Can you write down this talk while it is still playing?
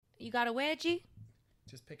You got a wedgie?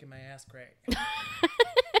 Just picking my ass crack.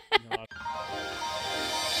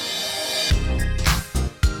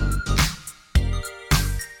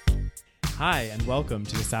 Hi, and welcome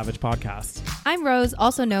to the Savage Podcast. I'm Rose,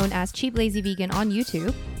 also known as Cheap Lazy Vegan on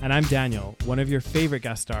YouTube. And I'm Daniel, one of your favorite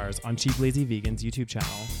guest stars on Cheap Lazy Vegan's YouTube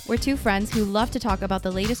channel. We're two friends who love to talk about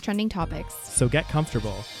the latest trending topics. So get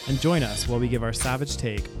comfortable and join us while we give our savage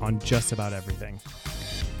take on just about everything.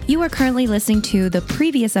 You are currently listening to the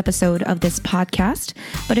previous episode of this podcast,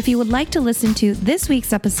 but if you would like to listen to this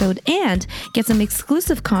week's episode and get some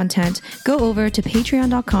exclusive content, go over to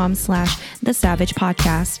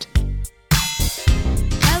patreon.com/thesavagepodcast.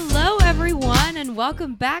 Hello, everyone, and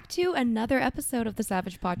welcome back to another episode of the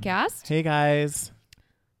Savage Podcast. Hey, guys.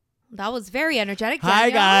 That was very energetic, Daniel. Hi,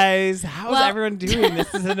 guys. How's everyone doing?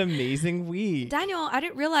 This is an amazing week. Daniel, I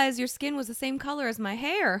didn't realize your skin was the same color as my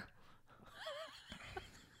hair.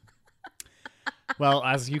 Well,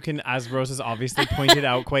 as Rose has obviously pointed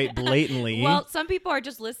out quite blatantly. Well, some people are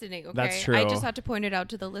just listening, okay? That's true. I just had to point it out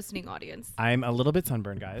to the listening audience. I'm a little bit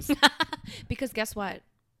sunburned, guys. Because guess what?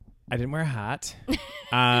 I didn't wear a hat.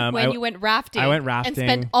 When you went rafting. I went rafting. And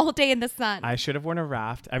spent all day in the sun. I should have worn a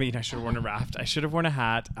raft. I should have worn a raft. I should have worn a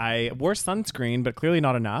hat. I wore sunscreen, but clearly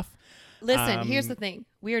not enough. Listen, here's the thing.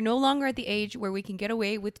 We are no longer at the age where we can get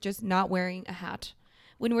away with just not wearing a hat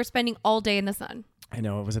when we're spending all day in the sun. I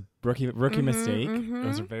know, it was a rookie mistake. It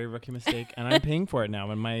was a very rookie mistake, and I'm paying for it now.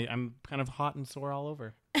 And I'm kind of hot and sore all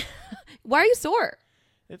over. Why are you sore?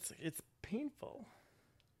 It's painful.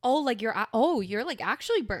 Oh, you're like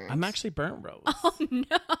actually burnt. I'm actually burnt, Rose. Oh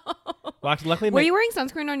no. Well, luckily, were you wearing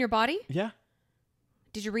sunscreen on your body? Yeah.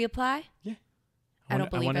 Did you reapply? Yeah. I don't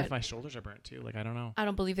believe it. I wonder if my shoulders are burnt too. Like, I don't know. I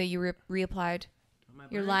don't believe that you reapplied.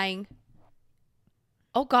 You're lying.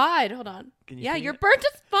 Oh God, hold on. Yeah, you're burnt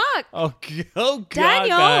as fuck. Oh God,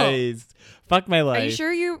 Daniel! Guys. Fuck my life. Are you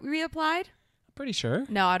sure you reapplied? Pretty sure.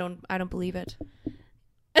 No, I don't believe it.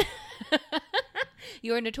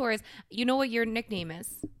 You're notorious. You know what your nickname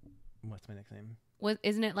is? What's my nickname?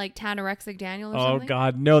 Isn't it like Tanorexic Daniel or something? something? Oh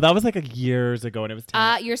God, no. That was like years ago, and it was.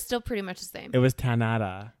 You're still pretty much the same. It was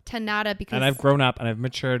Tanada. Tanada because. And I've grown up and I've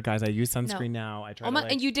matured, guys. I use sunscreen now. I try.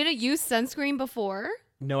 And you didn't use sunscreen before?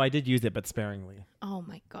 No, I did use it, but sparingly. Oh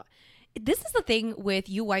my God. This is the thing with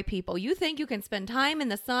you white people. You think you can spend time in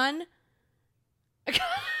the sun.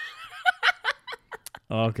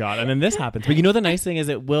 Oh God. And then this happens. But you know the nice thing is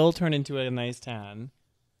it will turn into a nice tan.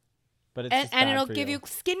 But it's and it'll give you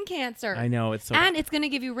skin cancer. I know. It's going to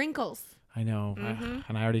give you wrinkles. I know.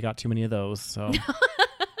 And I already got too many of those. So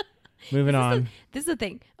moving on. This is the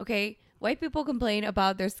thing. Okay. White people complain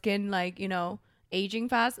about their skin aging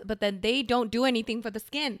fast, but then they don't do anything for the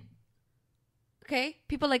skin. Okay?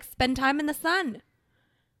 People spend time in the sun.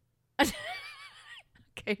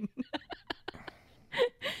 Okay.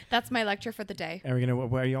 That's my lecture for the day. Are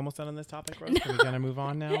you almost done on this topic, Rose? Are we gonna move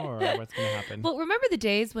on now, or what's gonna happen? Well, remember the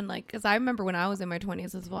days when because I remember when I was in my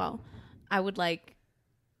 20s as well, I would You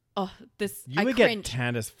would get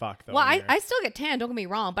tanned as fuck though. Well, I still get tan, don't get me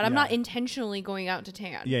wrong, but I'm not intentionally going out to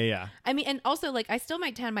tan. Yeah. I mean, and also I still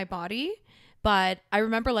might tan my body, but I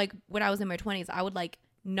remember when I was in my 20s, I would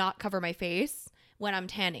not cover my face when I'm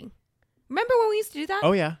tanning. Remember when we used to do that?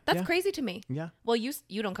 Oh yeah. That's crazy to me. Yeah. Well, you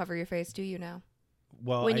don't cover your face, do you now?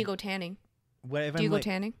 Well, when you go tanning. Do you go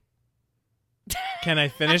tanning? Can I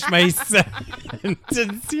finish my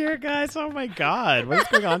sentence here, guys? Oh my God. What's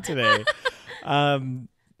going on today?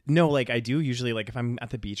 No, I do usually if I'm at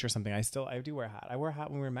the beach or something, I do wear a hat. I wore a hat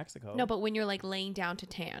when we were in Mexico. No, but when you're laying down to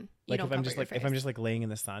tan, you don't cover your face. If I'm just laying in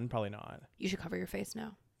the sun, probably not. You should cover your face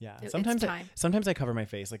now. Yeah. Sometimes I cover my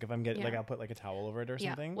face. If I'm getting I'll put a towel over it or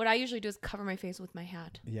something. What I usually do is cover my face with my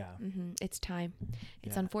hat. Yeah. Mm-hmm. It's time.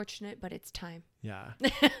 It's unfortunate, but it's time. Yeah.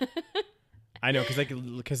 I know,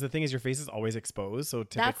 because the thing is, your face is always exposed. So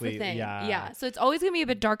typically, that's the thing. Yeah. So it's always gonna be a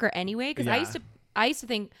bit darker anyway. Because I used to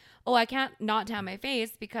think, I can't not tan my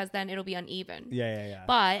face because then it'll be uneven. Yeah.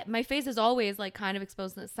 But my face is always kind of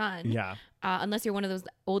exposed in the sun. Yeah. Unless you're one of those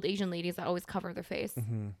old Asian ladies that always cover their face.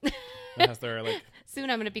 Mm-hmm. Unless they're soon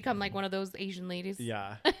I'm gonna become one of those Asian ladies.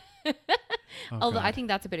 Yeah. Although I think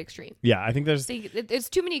that's a bit extreme. Yeah, I think there's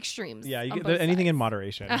too many extremes. Yeah, anything in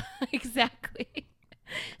moderation. Exactly.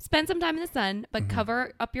 Spend some time in the sun, but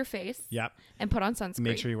cover up your face. Yep. And put on sunscreen.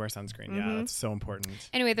 Make sure you wear sunscreen. Mm-hmm. Yeah, that's so important.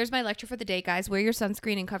 Anyway, there's my lecture for the day, guys. Wear your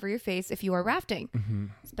sunscreen and cover your face if you are rafting. Mm-hmm.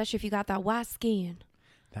 Especially if you got that white skin.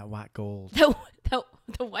 That white gold. The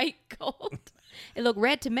white gold. It looked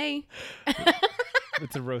red to me.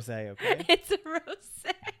 It's a rosé, okay? It's a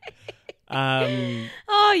rosé.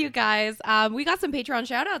 Oh, you guys. We got some Patreon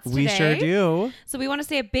shout outs today. We sure do. So we want to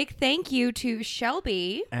say a big thank you to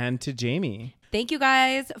Shelby. And to Jamie. Thank you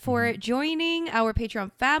guys for joining our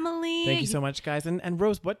Patreon family. Thank you so much, guys. And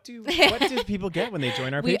Rose, what do people get when they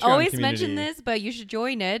join our Patreon We always community? mention this, but you should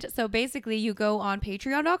join it. So basically, you go on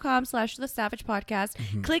patreon.com/The Savage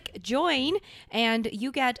Podcast, click join, and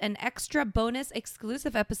you get an extra bonus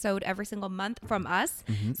exclusive episode every single month from us.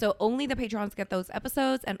 So only the Patrons get those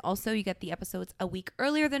episodes, and also you get the episodes a week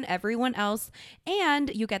earlier than everyone else,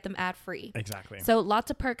 and you get them ad free. Exactly. So lots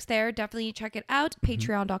of perks there. Definitely check it out.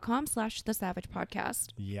 Patreon.com/The Savage Podcast.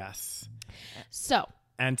 Yes. So.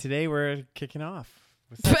 And today we're kicking off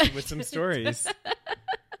with some stories.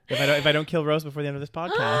 If I don't kill Rose before the end of this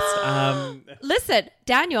podcast. Listen,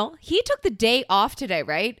 Daniel, he took the day off today,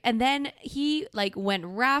 right? And then he went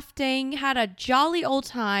rafting, had a jolly old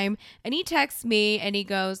time, and he texts me and he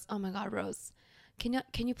goes, "Oh my God, Rose, can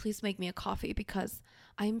you please make me a coffee because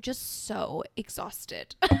I'm just so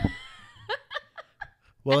exhausted."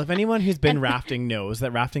 Well, if anyone who's been rafting knows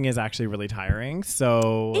that rafting is actually really tiring.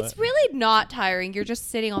 So it's really not tiring. You're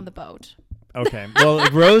just sitting on the boat. Okay. Well,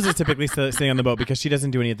 Rose is typically sitting on the boat because she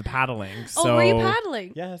doesn't do any of the paddling. So were you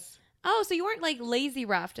paddling? Yes. Oh, so you weren't lazy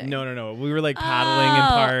rafting? No. We were paddling in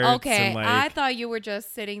parts. Okay. And, I thought you were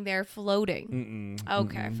just sitting there floating.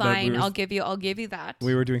 Okay, fine. I'll give you that.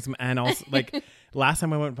 We were doing some, and also last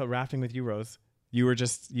time I went rafting with you, Rose, you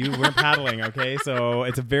weren't paddling. Okay. So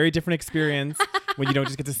it's a very different experience when you don't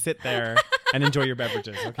just get to sit there and enjoy your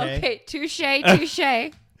beverages. Okay. Okay. Touche.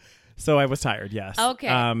 So I was tired, yes. Okay.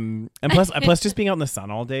 And plus just being out in the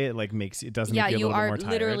sun all day, it makes it doesn't make you a little bit more tired. Yeah, you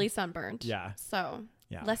are literally sunburned. Yeah. So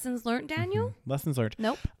yeah. Lessons learned, Daniel? Lessons learned.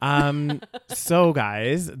 Nope. So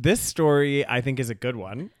guys, this story I think is a good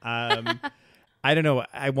one. I don't know.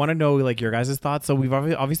 I want to know your guys' thoughts. So we've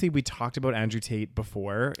obviously we talked about Andrew Tate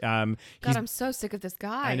before. God, I'm so sick of this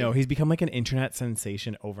guy. I know he's become an internet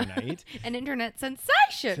sensation overnight. An internet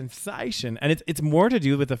sensation. And it's more to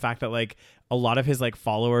do with the fact that a lot of his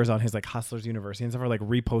followers on his Hustlers University and stuff are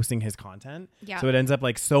reposting his content. Yeah. So it ends up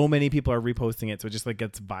so many people are reposting it, so it just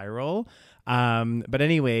gets viral. But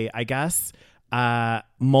anyway, I guess.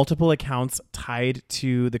 Multiple accounts tied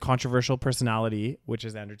to the controversial personality, which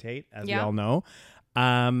is Andrew Tate, as we all know,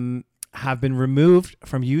 have been removed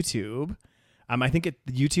from YouTube. I think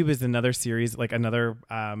YouTube is another series, another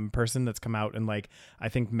person that's come out, and I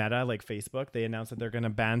think Meta, Facebook, they announced that they're going to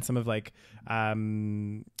ban some of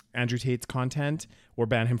Andrew Tate's content or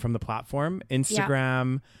ban him from the platform,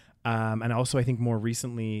 Instagram, and also I think more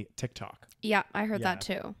recently TikTok. Yeah, I heard that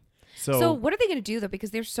too. So what are they going to do though?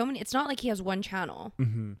 Because there's so many. It's not like he has one channel.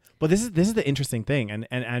 Mm-hmm. Well, this is the interesting thing, and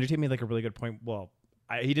Andrew Tate made a really good point. Well,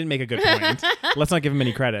 he didn't make a good point. Let's not give him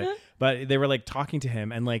any credit. But they were talking to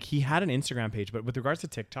him, and he had an Instagram page, but with regards to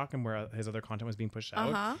TikTok and where his other content was being pushed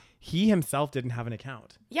out, he himself didn't have an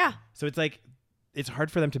account. Yeah. So it's it's hard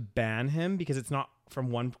for them to ban him because it's not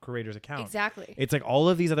from one creator's account. Exactly. It's all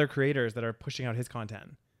of these other creators that are pushing out his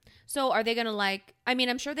content. So are they going to I mean,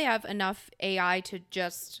 I'm sure they have enough AI to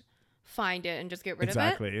just find it and just get rid of it.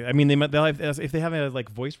 Exactly. I mean, they'll have, if they have a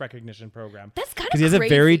voice recognition program. That's kind of because he has a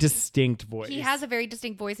very distinct voice. He has a very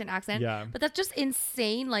distinct voice and accent. Yeah. But that's just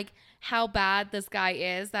insane. How bad this guy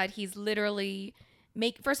is that he's literally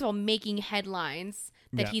first of all making headlines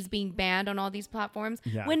that he's being banned on all these platforms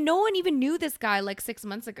when no one even knew this guy 6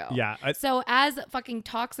 months ago. Yeah. So as fucking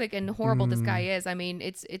toxic and horrible this guy is, I mean,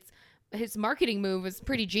 it's. His marketing move was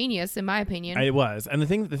pretty genius, in my opinion. It was. And the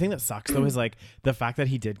thing that sucks, though, is the fact that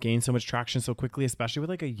he did gain so much traction so quickly, especially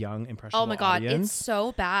with a young, impressionable Oh my God, audience. it's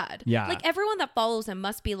so bad. Yeah. Everyone that follows him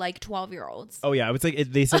must be 12-year-olds. Oh, yeah. It's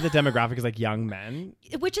they said the demographic is young men.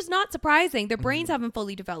 Which is not surprising. Their brains haven't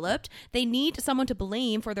fully developed. They need someone to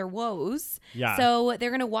blame for their woes. Yeah. So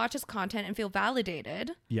they're going to watch his content and feel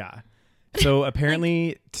validated. Yeah. So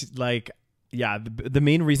apparently, yeah, the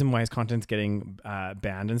main reason why his content's getting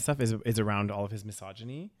banned and stuff is around all of his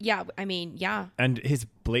misogyny. Yeah, I mean, yeah. And his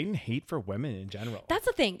blatant hate for women in general. That's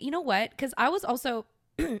the thing. You know what? Because I was also,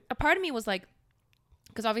 a part of me was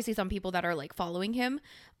because obviously some people that are following him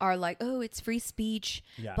are oh, it's free speech,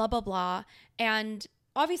 blah, blah, blah. And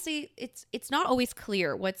obviously it's not always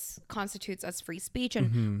clear what constitutes as free speech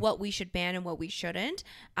and what we should ban and what we shouldn't.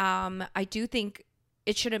 I do think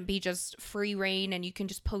it shouldn't be just free reign and you can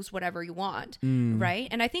just post whatever you want, right?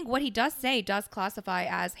 And I think what he does say does classify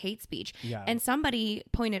as hate speech. Yeah. And somebody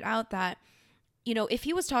pointed out that, if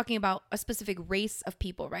he was talking about a specific race of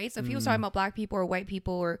people, right? So if he was talking about black people or white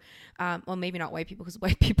people or, well, maybe not white people because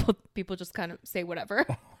white people just kind of say whatever.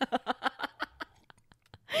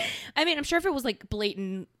 I mean, I'm sure if it was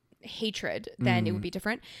blatant hatred, then it would be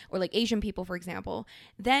different. Or like Asian people, for example,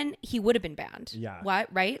 then he would have been banned. Yeah. What?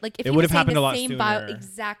 Right? Like if it he would was have happened the a lot same sooner.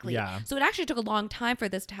 exactly. Yeah. So it actually took a long time for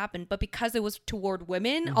this to happen, but because it was toward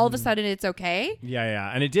women, all of a sudden it's okay.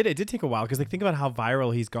 Yeah. And it did take a while, because like think about how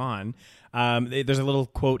viral he's gone. There's a little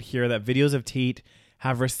quote here that videos of Tate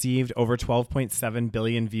have received over 12.7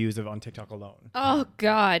 billion views on TikTok alone. Oh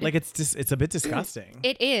God. Like it's a bit disgusting.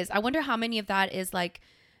 It is. I wonder how many of that is like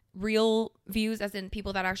real views, as in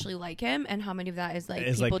people that actually like him, and how many of that is like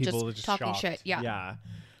people just talking shocked. shit. Yeah.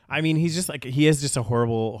 I mean, he is just a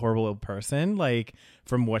horrible person, like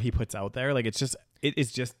from what he puts out there. Like it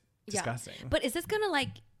is just disgusting. But is this gonna like,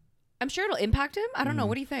 I'm sure it'll impact him. I don't know.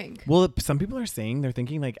 What do you think? Well, some people are saying, they're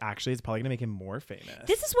thinking like actually it's probably gonna make him more famous.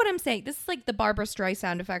 This is what I'm saying. This is like the Barbara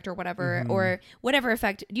Streisand effect or whatever, or whatever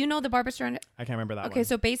effect. Do you know the Barbara Streisand? I can't remember that one. Okay,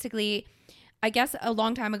 so basically, I guess a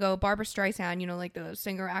long time ago, Barbara Streisand, like the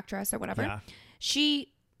singer, actress, or whatever,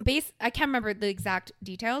 I can't remember the exact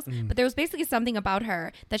details, but there was basically something about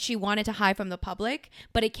her that she wanted to hide from the public,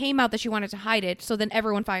 but it came out that she wanted to hide it, so then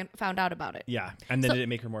everyone found out about it. Yeah, and then did it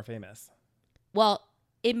make her more famous? Well,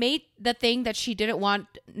 it made the thing that she didn't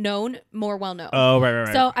want known more well known. Oh,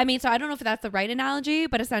 right. So, I don't know if that's the right analogy,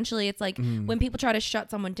 but essentially it's like when people try to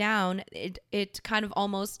shut someone down, it kind of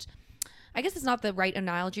almost... I guess it's not the right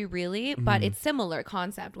analogy really, but it's similar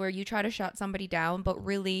concept where you try to shut somebody down, but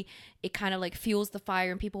really it kind of like fuels the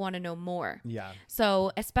fire and people want to know more. Yeah.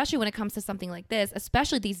 So especially when it comes to something like this,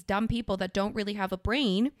 especially these dumb people that don't really have a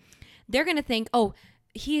brain, they're going to think, oh,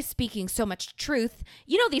 he's speaking so much truth.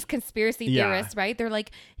 These conspiracy theorists, right? They're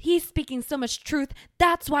like, he's speaking so much truth.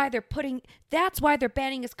 That's why they're banning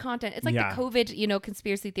his content. It's like the COVID,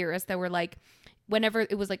 conspiracy theorists that were like, whenever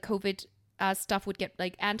it was like COVID stuff would get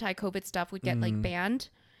like anti-COVID stuff would get like banned.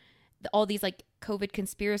 All these like COVID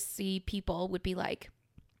conspiracy people would be like,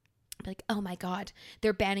 oh my God,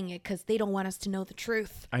 they're banning it because they don't want us to know the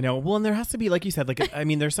truth. I know. Well, and there has to be, like you said, like, I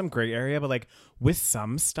mean, there's some gray area, but like with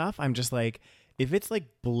some stuff, I'm just like, if it's like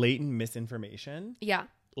blatant misinformation,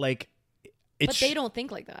 like, but they don't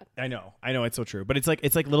think like that. I know, it's so true. But it's like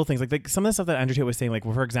little things like some of the stuff that Andrew Tate was saying, like,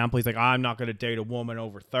 well, for example, he's like, I'm not going to date a woman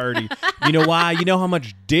over 30. You know why? You know how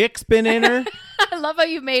much dick's been in her? I love how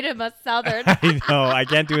you made him a Southern. I know. I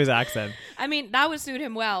can't do his accent. I mean, that would suit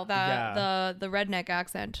him well, the redneck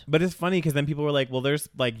accent. But it's funny because then people were like, well, there's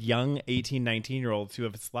like young 18, 19-year-olds who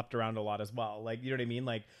have slept around a lot as well. Like, you know what I mean?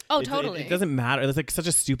 Like, totally. It doesn't matter. It's like such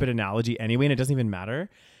a stupid analogy anyway, and it doesn't even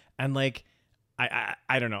matter. And like,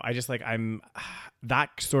 I don't know. I just like, I'm that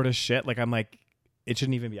sort of shit. Like, I'm like, it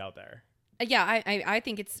shouldn't even be out there. Yeah. I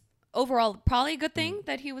think it's overall probably a good thing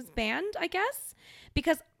that he was banned, I guess,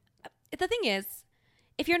 because the thing is,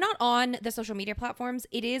 if you're not on the social media platforms,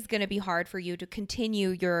 it is going to be hard for you to continue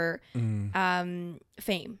your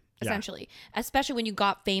fame, essentially, especially when you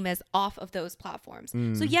got famous off of those platforms.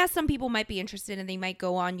 So yes, some people might be interested and they might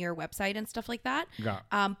go on your website and stuff like that.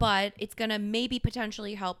 But it's going to maybe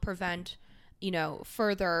potentially help prevent,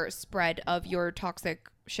 further spread of your toxic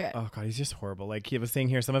shit. Oh God, he's just horrible. Like he was saying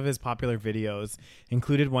here, some of his popular videos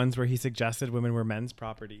included ones where he suggested women were men's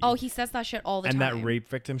property. Oh, he says that shit all the time. And that rape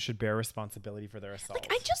victims should bear responsibility for their assault.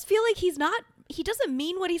 Like, I just feel like he doesn't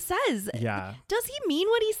mean what he says. Yeah. Does he mean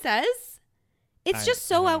what he says? It's just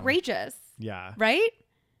so outrageous. Yeah. Right?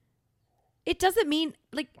 It doesn't mean,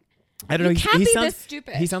 like, I don't know. He sounds this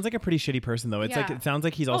stupid. He sounds like a pretty shitty person, though. It's like, it sounds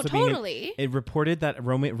like he's also being. It reported that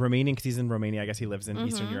Romanian, because he's in Romania, I guess he lives in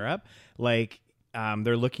Eastern Europe. Like,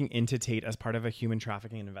 they're looking into Tate as part of a human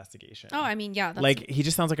trafficking investigation. Oh, I mean, yeah. Like, he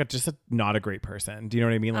just sounds like not a great person. Do you know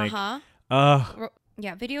what I mean? Like,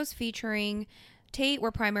 yeah. Videos featuring Tate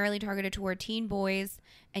were primarily targeted toward teen boys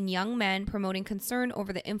and young men, promoting concern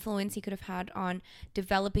over the influence he could have had on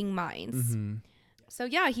developing minds. So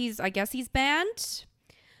yeah, I guess he's banned.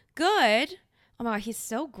 Good. Oh my God, he's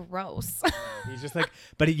so gross. He's just like,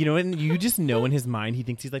 but you just know in his mind he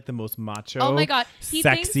thinks he's like the most macho. Oh my God, he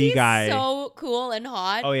sexy thinks he's guy. So cool and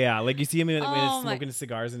hot. Oh yeah, like you see him when he's smoking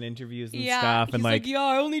cigars in interviews and stuff, and like, yeah,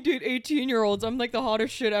 I only date 18-year-olds. I'm like the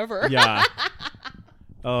hottest shit ever. Yeah.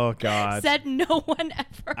 Oh God. Said no one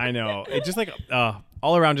ever. I know. It's just like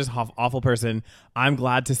all around just awful person. I'm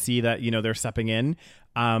glad to see that they're stepping in.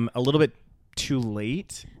 A little bit too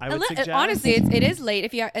late, I would suggest. Honestly, it is late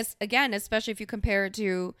if you especially if you compare it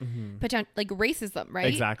to potential like racism, right?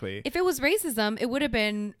 Exactly. If it was racism, it would have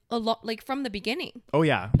been a lot like from the beginning. Oh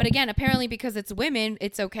yeah. But again, apparently because it's women,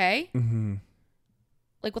 it's okay.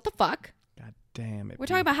 Like what the fuck? God damn it. We're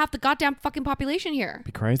talking about half the goddamn fucking population here.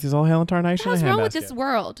 Be Christ is all hail and tarnation. What's wrong with this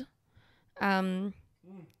world? Yeah,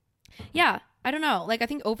 I don't know. Like I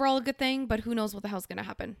think overall a good thing, but who knows what the hell's gonna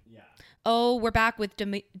happen? Yeah. Oh, we're back with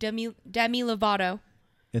Demi Lovato.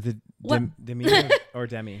 Is it Demi or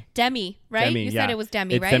Demi? Demi, right? Demi, you said it was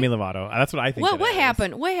Demi, it's right? Demi Lovato. That's what I think. What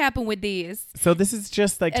happened? What happened with these? So this is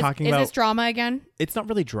just like talking about. Is this drama again? It's not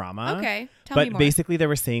really drama. Okay, tell me more. But basically, they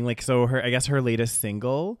were saying like, so I guess her latest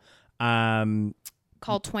single,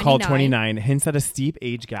 called 29 hints at a steep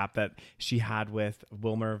age gap that she had with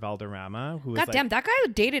Wilmer Valderrama, who God is damn, that guy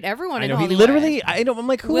dated everyone I in know, Hollywood. he literally, I know, I'm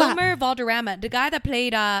like, who? Wilmer Valderrama, the guy that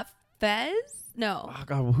played Fez? No. Oh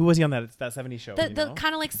God, who was he on that 70s show? The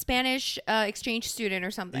kind of like Spanish exchange student or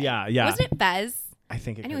something. Yeah. Wasn't it Fez? I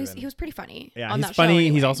think it Anyways, he was pretty funny. Yeah, on he's that funny. Show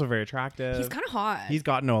anyway. He's also very attractive. He's kind of hot. He's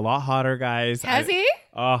gotten a lot hotter, guys. Has he?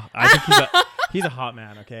 Oh, I think he's a hot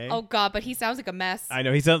man. Okay. Oh God, but he sounds like a mess. I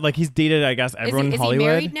know. He's dated, I guess, everyone in Hollywood. Is he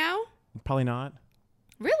married now? Probably not.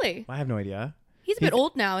 Really? I have no idea. He's a bit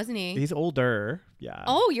old now, isn't he? He's older. Yeah.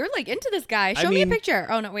 Oh, you're like into this guy. Show me a picture.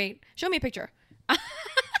 Oh no, wait. Show me a picture.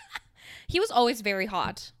 He was always very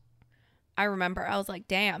hot. I remember. I was like,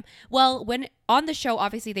 damn. Well, when on the show,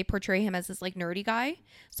 obviously they portray him as this like nerdy guy.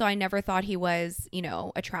 So I never thought he was,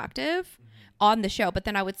 attractive on the show. But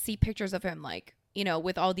then I would see pictures of him like,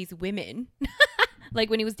 with all these women. Like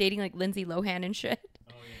when he was dating like Lindsay Lohan and shit.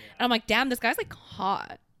 Oh, yeah. And I'm like, damn, this guy's like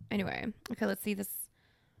hot. Anyway, okay, let's see this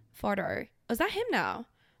photo. Oh, is that him now?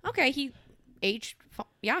 Okay, he aged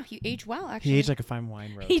well, actually. He aged like a fine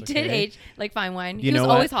wine, Rose. He did age like fine wine. He was what?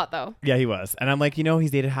 always hot though. Yeah, he was. And I'm like,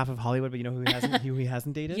 he's dated half of Hollywood, but you know who he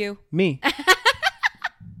hasn't dated? You. Me.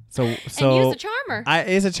 So and you's a charmer.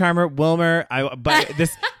 Is a charmer. Wilmer, but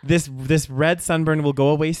this red sunburn will go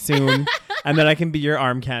away soon. And then I can be your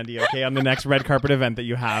arm candy, okay, on the next red carpet event that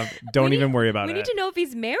you have. Don't even worry about it. We need to know if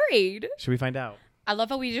he's married. Should we find out? I love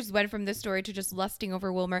how we just went from this story to just lusting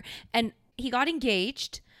over Wilmer. And he got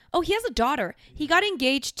engaged. Oh, he has a daughter. He got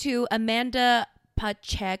engaged to Amanda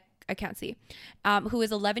Pacek, I can't see, who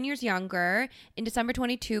is 11 years younger. In December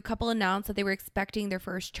 22, couple announced that they were expecting their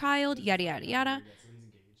first child, yada, yada, yada.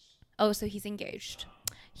 Oh, so he's engaged.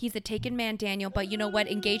 He's a taken man, Daniel. But you know what?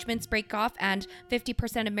 Engagements break off and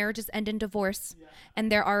 50% of marriages end in divorce. Yeah. And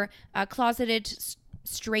there are closeted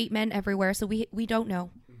straight men everywhere. So we don't know.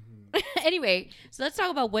 Mm-hmm. Anyway, so let's talk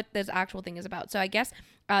about what this actual thing is about. So I guess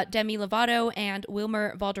Demi Lovato and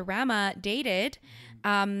Wilmer Valderrama dated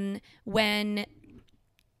when...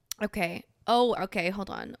 Okay. Oh, okay. Hold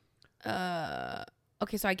on.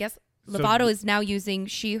 Okay, so I guess Lovato is now using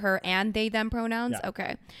she, her, and they, them pronouns. Yeah.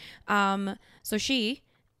 Okay. So she...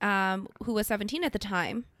 who was 17 at the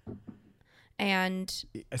time, and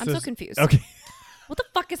I'm so confused. Okay, what the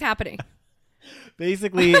fuck is happening?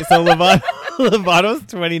 Basically, so Lovato's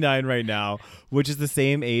 29 right now, which is the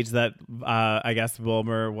same age that I guess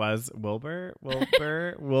Wilmer was when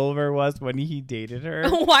he dated her.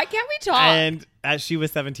 Why can't we talk? And as she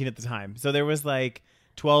was 17 at the time, so there was like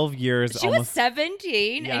 12 years. She was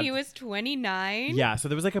 17 and he was 29. Yeah, so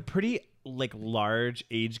there was like a pretty like large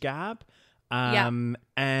age gap.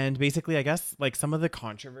 And basically, I guess like some of the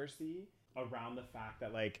controversy around the fact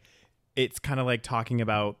that like it's kind of like talking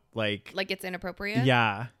about like it's inappropriate.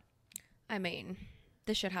 Yeah. I mean,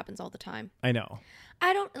 this shit happens all the time. I know.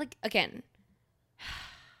 I don't again.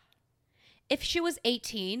 If she was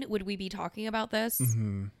 18, would we be talking about this?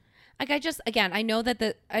 Mm-hmm. Like I know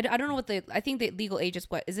that I don't know what I think the legal age is.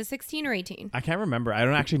 What is it, 16 or 18? I can't remember. I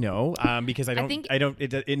don't actually know because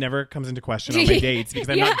it never comes into question on my dates because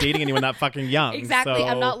I'm not dating anyone that fucking young. Exactly. So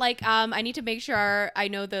I'm not like I need to make sure I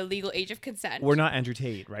know the legal age of consent. We're not Andrew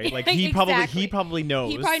Tate, right? Like he probably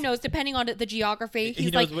knows. He probably knows depending on the geography. He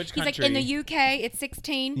knows which country. He's like in the UK it's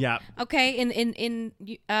 16. Yeah. Okay. In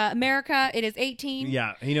America it is 18.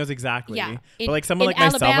 Yeah. He knows exactly. Yeah. But like someone like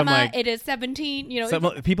Alabama, myself, I'm like it is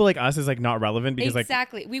 17. People like us is like not relevant because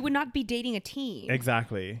exactly. We would not be dating a teen.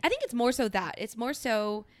 Exactly. I think it's more so that it's more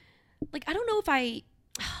so like I don't know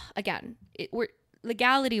if we're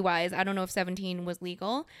legality wise, I don't know if 17 was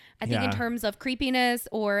legal. I think in terms of creepiness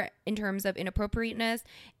or in terms of inappropriateness,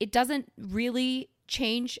 it doesn't really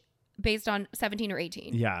change based on 17 or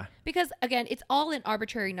 18. Yeah. Because again, it's all an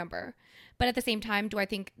arbitrary number. But at the same time, do I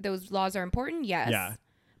think those laws are important? Yes. Yeah.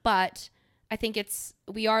 But I think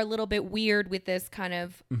we are a little bit weird with this kind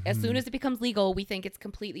of, as soon as it becomes legal, we think it's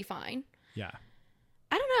completely fine. Yeah.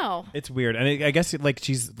 I don't know. It's weird. And I guess like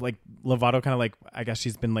she's like Lovato kind of like, I guess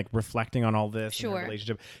she's been like reflecting on all this in her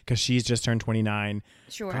relationship because she's just turned 29.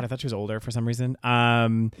 Sure. God, I thought she was older for some reason.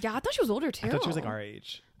 Yeah, I thought she was older too. I thought she was like our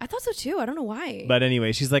age. I thought so too. I don't know why. But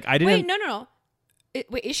anyway, she's like, I didn't. Wait, no.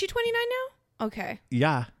 Wait, is she 29 now? Okay.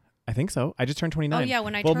 Yeah. I think so. I just turned 29. Oh yeah,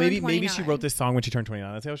 when I turned 29. Maybe she wrote this song when she turned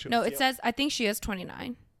 29. That's how she. No, it says I think she is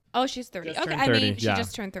 29. Oh, she's 30. Just okay, 30, I mean she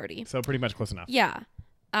just turned 30. So pretty much close enough. Yeah.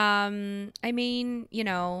 I mean,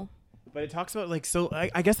 But it talks about like, so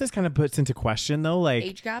I guess this kind of puts into question though, like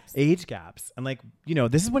age gaps, and like, you know,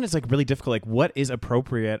 this is when it's like really difficult. Like what is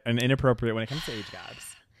appropriate and inappropriate when it comes to age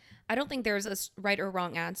gaps? I don't think there's a right or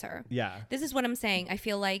wrong answer. Yeah. This is what I'm saying. I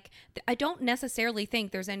feel like I don't necessarily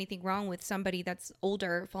think there's anything wrong with somebody that's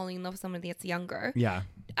older falling in love with somebody that's younger. Yeah.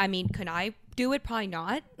 I mean, can I do it? Probably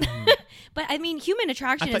not. But I mean, human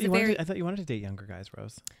attraction is I thought you wanted to date younger guys,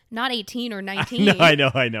 Rose. Not 18 or 19. No, I know.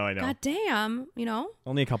 God damn, you know?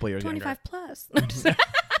 Only a couple years 25 younger. plus.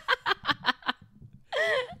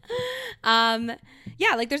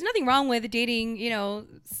 Yeah, like there's nothing wrong with dating, you know,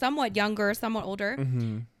 somewhat younger, somewhat older.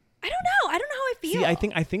 Mm-hmm. I don't know how I feel.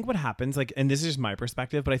 See, I think what happens, like, and this is just my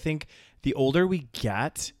perspective, but I think the older we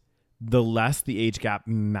get, the less the age gap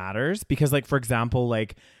matters. Because, like, for example,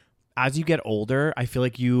 like, as you get older, I feel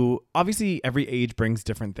like you, obviously every age brings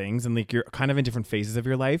different things and like you're kind of in different phases of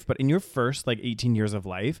your life. But in your first like 18 years of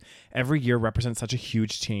life, every year represents such a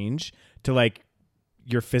huge change to like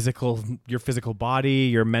your physical body,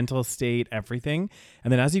 your mental state, everything.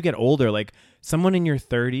 And then as you get older, like someone in your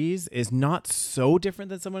 30s is not so different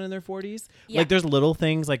than someone in their 40s. Yeah. Like there's little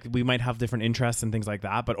things like we might have different interests and things like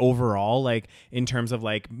that, but overall, like in terms of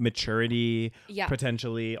like maturity,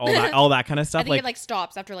 potentially all that kind of stuff, I think it like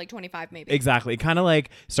stops after like 25 maybe. Exactly. It kind of like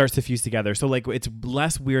starts to fuse together. So like it's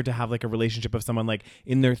less weird to have like a relationship of someone like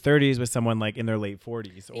in their 30s with someone like in their late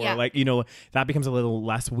 40s or like, you know, that becomes a little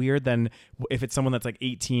less weird than if it's someone that's like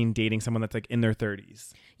 18 dating someone that's like in their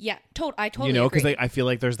 30s. Yeah, I totally you know, because like, I feel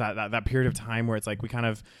like there's that period of time where it's like we kind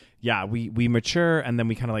of we mature and then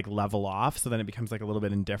we kind of like level off, so then it becomes like a little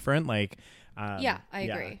bit indifferent. Like I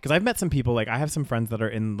agree, because I've met some people, like I have some friends that are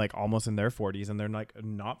in like almost in their 40s and they're like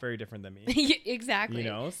not very different than me. Exactly. You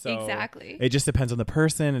know, so exactly, it just depends on the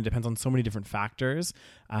person. It depends on so many different factors.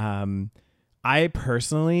 I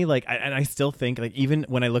personally like, and I still think like even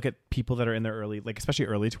when I look at people that are in their early, like especially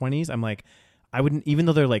early 20s, I'm like, I wouldn't, even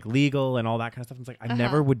though they're like legal and all that kind of stuff, I'm like, I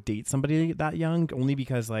never would date somebody that young, only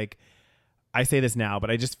because like, I say this now, but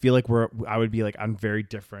I just feel like I would be like on very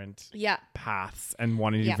different paths and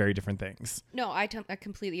wanting to do very different things. No, I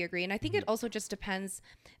completely agree. And I think it also just depends.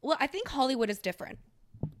 Well, I think Hollywood is different.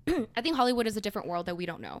 I think Hollywood is a different world that we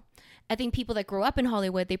don't know. I think people that grow up in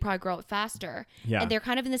Hollywood, they probably grow up faster. Yeah. And they're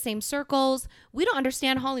kind of in the same circles. We don't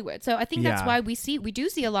understand Hollywood. So I think that's why we do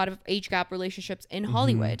see a lot of age gap relationships in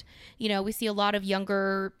Hollywood. You know, we see a lot of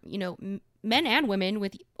younger, you know, men and women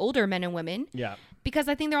with older men and women. Yeah. Because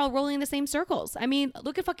I think they're all rolling in the same circles. I mean,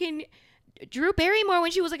 look at fucking Drew Barrymore when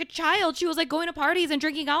she was like a child. She was like going to parties and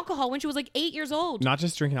drinking alcohol when she was like 8 years old. Not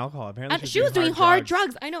just drinking alcohol. Apparently she was doing hard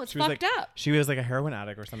drugs. I know, it's fucked up. She was like a heroin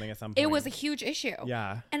addict or something at some point. It was a huge issue.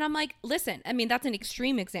 Yeah. And I'm like, listen, I mean, that's an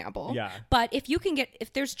extreme example. Yeah. But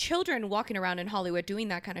if there's children walking around in Hollywood doing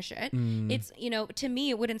that kind of shit, it's, you know, to me,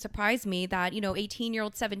 it wouldn't surprise me that, you know,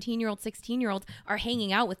 18-year-olds, 17-year-olds, 16-year-olds are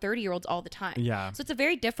hanging out with 30-year-olds all the time. Yeah. So it's a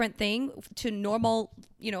very different thing to normal,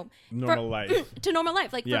 you know, life. To normal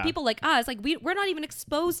life. Like for people like us, like we're not even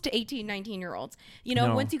exposed to 18, 19-year-olds. You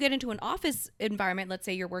know, once you get into an office environment, let's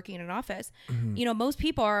say you're working in an office, you know, most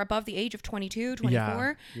people are above the age of 22,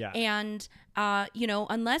 24. Yeah. And, you know,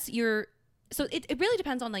 unless you're, so it really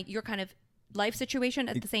depends on like your kind of life situation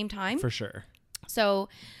at the same time. For sure. So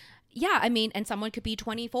yeah, I mean, and someone could be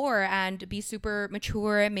 24 and be super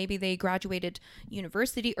mature. Maybe they graduated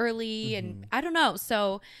university early and I don't know.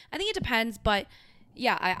 So I think it depends, but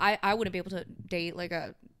yeah, I wouldn't be able to date like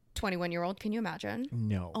a 21-year-old. Can you imagine?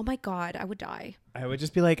 No. Oh my God, I would die. I would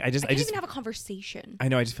just be like, I just even have a conversation. I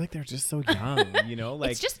know. I just feel like they're just so young, you know,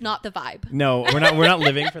 like it's just not the vibe. No, we're not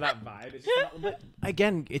living for that vibe. It's just not, but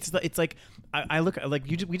again, it's like, I look like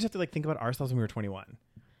we just have to like think about ourselves when we were 21.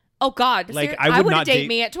 Oh God. Like I would not date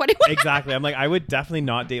me at 21. Exactly. I'm like, I would definitely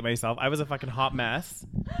not date myself. I was a fucking hot mess,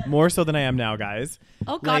 more so than I am now, guys.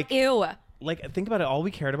 Oh God. Like, ew. Like, think about it. All we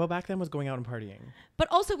cared about back then was going out and partying. But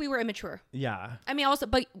also, we were immature. Yeah. I mean,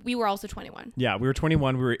 but we were also 21. Yeah, we were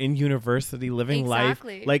 21. We were in university, living life.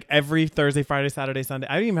 Like, every Thursday, Friday, Saturday, Sunday.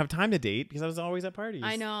 I didn't even have time to date because I was always at parties.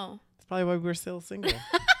 I know. That's probably why we were still single.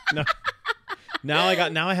 No. Now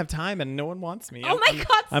I have time and no one wants me. Oh my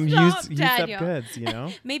God, I'm used up goods, you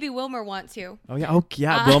know? Maybe Wilmer wants you. Oh, yeah. Oh,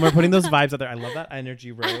 yeah. Wilmer putting those vibes out there. I love that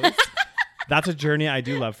energy, Rose. That's a journey I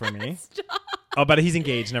do love for me. Stop. Oh, but he's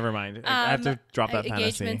engaged. Never mind. I have to drop that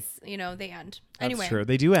fantasy. Engagements, you know, they end. That's anyway. True.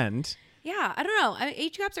 They do end. Yeah. I don't know.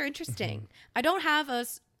 Age gaps are interesting. I don't have a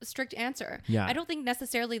strict answer. Yeah. I don't think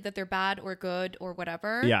necessarily that they're bad or good or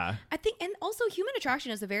whatever. Yeah. I think, and also human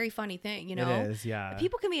attraction is a very funny thing, you know? It is, yeah.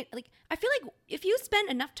 People can be like, I feel like if you spend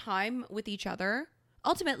enough time with each other,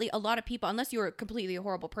 ultimately a lot of people, unless you're completely a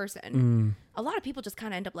horrible person, a lot of people just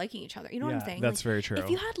kind of end up liking each other. You know what I'm saying? That's like, very true. If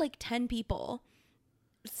you had like 10 people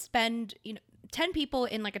spend 10 people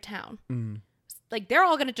in like a town. Like they're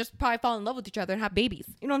all gonna just probably fall in love with each other and have babies.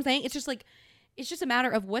 You know what I'm saying? It's just a matter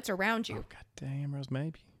of what's around you. Oh god damn, Rose,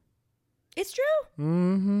 maybe. It's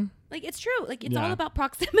true. Like it's true. Like it's all about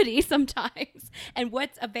proximity sometimes and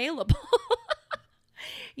what's available.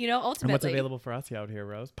 Ultimately. And what's available for us out here,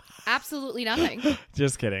 Rose? Absolutely nothing.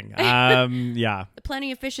 Just kidding. Yeah.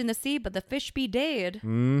 Plenty of fish in the sea, but the fish be dead.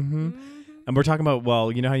 And we're talking about,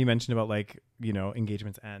 well, you know how you mentioned about like,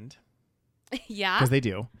 engagements end? Yeah. Because they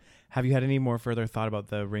do. Have you had any more further thought about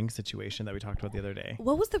the ring situation that we talked about the other day?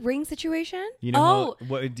 What was the ring situation? What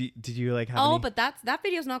did you like have any? But that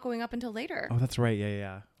video's not going up until later. Oh, that's right.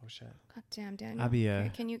 Yeah. Oh shit. God damn, Daniel. Abby,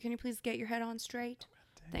 can you please get your head on straight?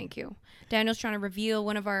 Thank you. Daniel's trying to reveal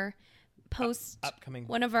one of our upcoming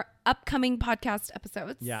podcast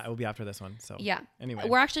episodes. Yeah, it will be after this one. So yeah. Anyway,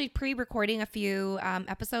 we're actually pre-recording a few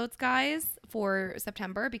episodes, guys, for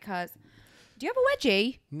September because. Do you have a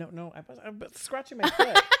wedgie? No. I'm scratching my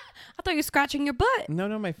foot. I thought you were scratching your butt. No,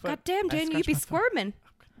 my foot. God damn, Daniel, you be squirming.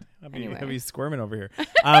 I'll be squirming over here.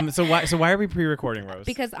 So why are we pre-recording, Rose?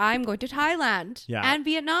 Because I'm going to Thailand and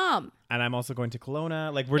Vietnam. And I'm also going to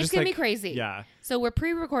Kelowna. Like it's gonna be crazy. Yeah. So we're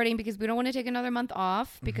pre-recording because we don't want to take another month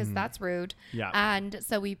off because that's rude. Yeah. And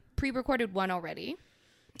so we pre-recorded one already.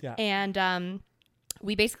 Yeah. And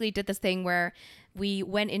we basically did this thing where we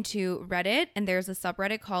went into Reddit and there's a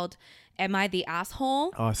subreddit called Am I the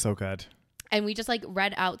Asshole? Oh, so good. And we just like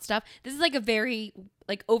read out stuff. This is like a very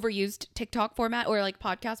like overused TikTok format or like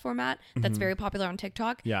podcast format that's very popular on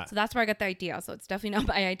TikTok. Yeah. So that's where I got the idea. So it's definitely not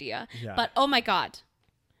my idea. Yeah. But oh my God.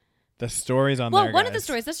 The stories on there, Well, one of guys. the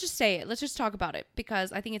stories, let's just say it. Let's just talk about it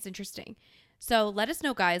because I think it's interesting. So let us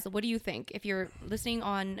know, guys. What do you think? If you're listening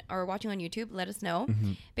on or watching on YouTube, let us know.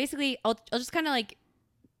 Basically, I'll just kind of like,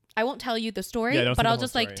 I won't tell you the story, but I'll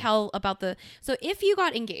just like tell about so if you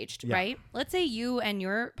got engaged, right? Let's say you and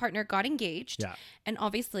your partner got engaged. Yeah. And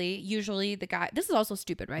obviously, usually the guy, this is also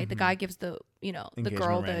stupid, right? The guy gives the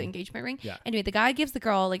girl the engagement ring. Yeah. Anyway, the guy gives the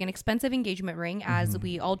girl like an expensive engagement ring, as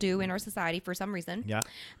we all do in our society for some reason. Yeah.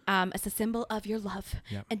 It's a symbol of your love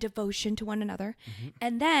and devotion to one another.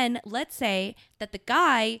 And then let's say that the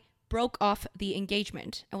guy broke off the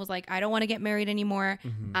engagement and was like, I don't want to get married anymore.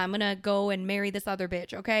 I'm gonna go and marry this other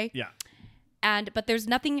bitch, okay? Yeah. But there's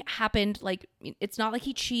nothing happened. Like, it's not like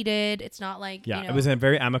he cheated. It's not like it was a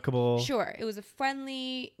very amicable. Sure, it was a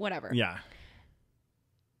friendly whatever. Yeah.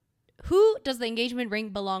 Who does the engagement ring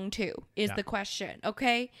belong to? Is the question.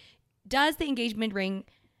 Okay, does the engagement ring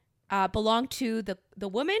belong to the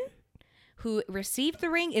woman who received the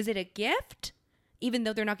ring? Is it a gift? Even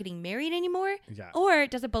though they're not getting married anymore? Yeah. Or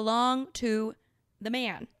does it belong to the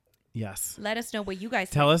man? Yes. Let us know what you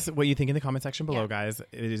guys Tell think. us what you think in the comment section below, guys.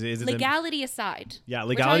 Is it legality aside. Yeah,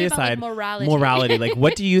 legality aside. About, like, morality. Like,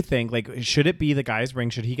 what do you think? Like, should it be the guy's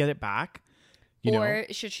ring? Should he get it back? Or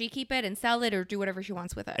should she keep it and sell it or do whatever she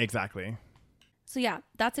wants with it? Exactly. So, yeah,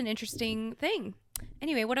 that's an interesting thing.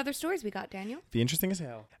 Anyway, what other stories we got, Daniel? Be interesting as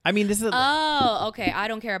hell. I mean, this is... Oh, okay. I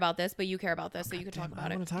don't care about this, but you care about this, so you can talk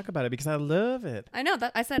about it. I want to talk about it because I love it. I know.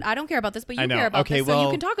 That I said I don't care about this, but you care about this, well, so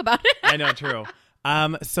you can talk about it. I know, true.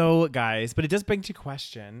 So guys, but it does bring to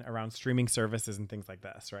question around streaming services and things like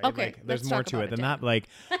this, right? Okay, like, there's more to it than that. Like,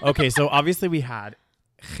 okay, so obviously we had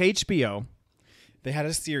HBO. They had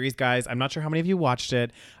a series, guys. I'm not sure how many of you watched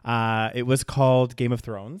it. It was called Game of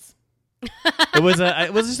Thrones. It was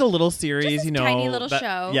just a little series, just tiny little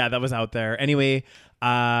show. Yeah, that was out there. Anyway,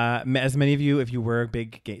 as many of you, if you were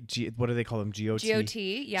big, what do they call them? GOT,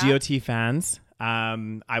 yeah. GOT fans.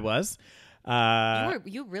 I was.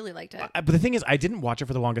 You really liked it. But the thing is, I didn't watch it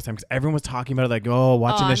for the longest time because everyone was talking about it, like,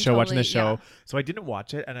 watching this show. So I didn't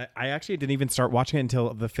watch it, and I actually didn't even start watching it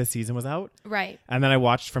until the 5th season was out. Right. And then I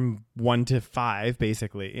watched from 1 to 5,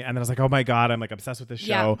 basically, and then I was like, oh my god, I'm like obsessed with this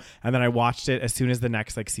show. Yeah. And then I watched it as soon as the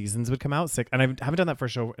next like seasons would come out. 6, and I haven't done that for a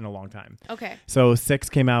show in a long time. Okay. So 6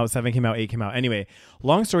 came out, 7 came out, 8 came out. Anyway,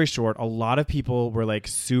 long story short, a lot of people were like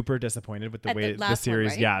super disappointed with the way the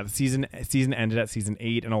series. One, right? Yeah, the season ended at season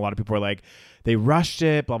 8, and a lot of people were like, they rushed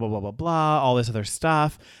it, blah blah blah blah blah, all this other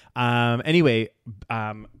stuff. Anyway,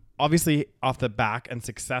 obviously off the back and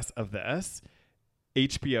success of this,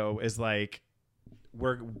 HBO is like,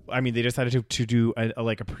 they decided to do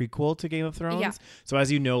a prequel to Game of Thrones. Yeah. So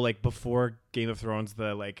as you know, like before Game of Thrones,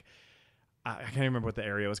 the like, I can't remember what the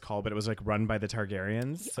area was called, but it was like run by the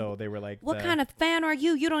Targaryens. So they were like, what kind of fan are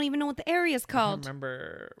you? You don't even know what the area is called. I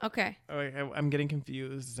remember. Okay. I'm getting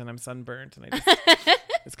confused and I'm sunburnt and I just,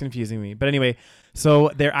 it's confusing me. But anyway, so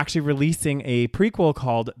they're actually releasing a prequel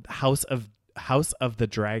called House of the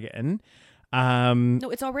Dragon. No,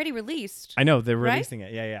 it's already released. I know they're releasing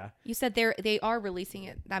it. Yeah. You said they are releasing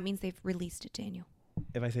it. That means they've released it, Daniel.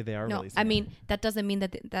 If I say they are releasing I mean, that doesn't mean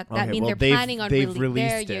that Okay, means well, they're planning on they've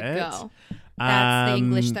releasing. There you released go. That's the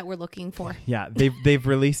English that we're looking for. Yeah, they've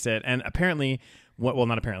released it, and apparently, well,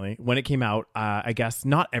 not apparently, when it came out, I guess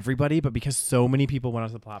not everybody, but because so many people went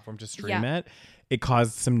onto the platform to stream it, it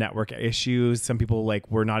caused some network issues. Some people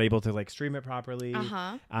like were not able to like stream it properly.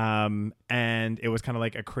 And it was kind of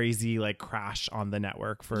like a crazy like crash on the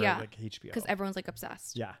network for like HBO because everyone's like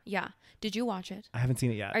obsessed. Yeah. Did you watch it? I haven't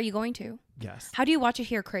seen it yet. Are you going to? Yes. How do you watch it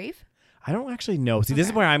here, Crave? I don't actually know. See, this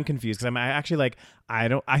is where I'm confused because I actually like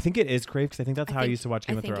I think it is Crave because I think that's how I used to watch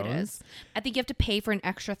Game of Thrones. I think it is. I think you have to pay for an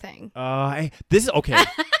extra thing. This is okay.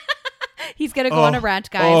 He's gonna go on a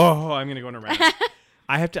rant, guys. Oh, I'm gonna go on a rant.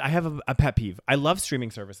 I have a pet peeve. I love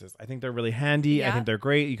streaming services. I think they're really handy. Yeah. I think they're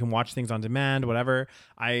great. You can watch things on demand, whatever.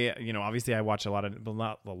 Obviously I watch a lot of, well,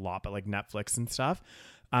 not a lot, but like Netflix and stuff.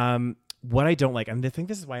 What I don't like, and I think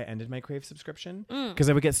this is why I ended my Crave subscription, because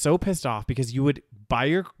I would get so pissed off because you would buy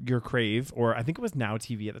your Crave, or I think it was Now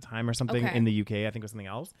TV at the time or something in the UK. I think it was something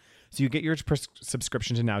else. So you get your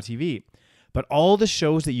subscription to Now TV, but all the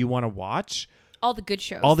shows that you want to watch, all the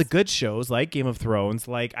good shows like Game of Thrones,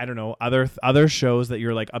 like I don't know, other shows that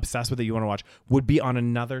you're like obsessed with that you want to watch would be on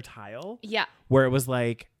another tile. Yeah. Where it was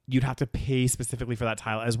like you'd have to pay specifically for that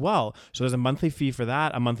tile as well. So there's a monthly fee for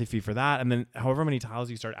that, a monthly fee for that, and then however many tiles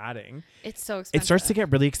you start adding, it's so expensive. It starts to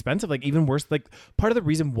get really expensive. Like even worse, like part of the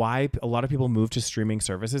reason why a lot of people move to streaming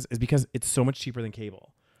services is because it's so much cheaper than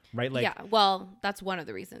cable. Right? Like, yeah, well, that's one of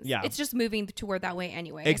the reasons. Yeah. It's just moving toward that way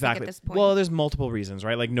anyway. Exactly. I think at this point. Well, there's multiple reasons,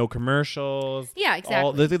 right? Like no commercials. Yeah,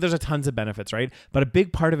 exactly. There's a tons of benefits, right? But a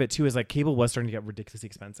big part of it too is like cable was starting to get ridiculously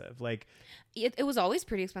expensive. Like it was always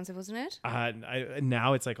pretty expensive, wasn't it?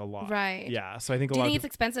 Now it's like a lot. Right. Yeah. So I think Do you think it's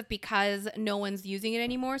expensive because no one's using it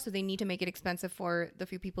anymore, so they need to make it expensive for the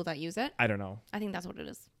few people that use it? I don't know. I think that's what it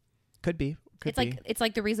is. Could be. It's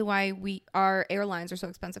like the reason why our airlines are so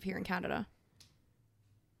expensive here in Canada.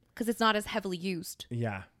 Because it's not as heavily used.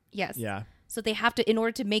 Yeah. Yes. Yeah. So they have to, in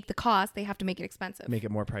order to make the cost, they have to make it expensive. Make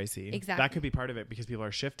it more pricey. Exactly. That could be part of it because people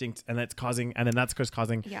are shifting, and that's causing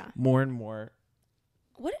yeah. more and more.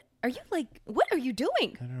 What are you doing?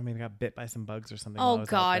 I don't know. Maybe I got bit by some bugs or something. Oh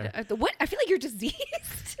God! What? I feel like you're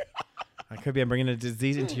diseased. I could be. I'm bringing a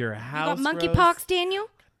disease into your house. You got monkeypox, Daniel?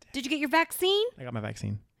 Did you get your vaccine? I got my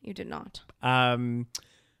vaccine. You did not.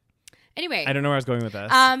 Anyway, I don't know where I was going with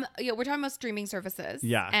this. Yeah, we're talking about streaming services.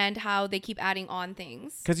 Yeah. And how they keep adding on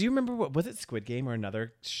things. Because you remember, was it Squid Game or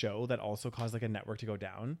another show that also caused like a network to go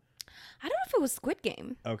down? I don't know if it was Squid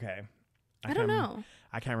Game. Okay. I don't know.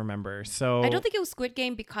 I can't remember. So I don't think it was Squid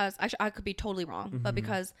Game because I could be totally wrong, but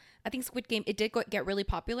because I think Squid Game, it did get really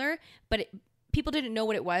popular, but people didn't know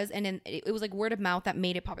what it was, and then it was like word of mouth that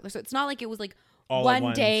made it popular. So it's not like it was like all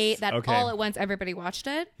one day that all at once everybody watched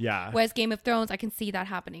it. Yeah. Whereas Game of Thrones, I can see that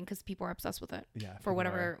happening because people are obsessed with it. Yeah. For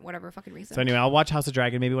whatever fucking reason. So anyway, I'll watch House of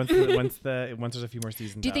Dragon maybe once there's a few more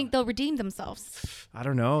seasons. Do you think they'll redeem themselves? I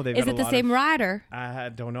don't know. Is it the same writer? I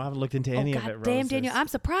don't know. I haven't looked into any of it. God damn, Daniel, I'm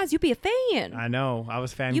surprised. You be a fan. I know. I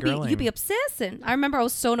was fangirling. You be obsessing. I remember I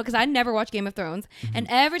was so because I never watched Game of Thrones, and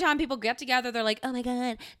every time people get together, they're like, "Oh my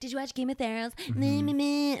God, did you watch Game of Thrones?"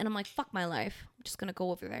 And I'm like, "Fuck my life. I'm just gonna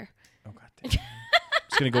go over there." Oh God damn.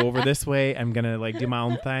 Just gonna go over this way. I'm gonna like do my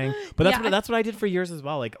own thing. But that's what I did for years as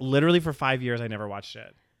well. Like literally for 5 years, I never watched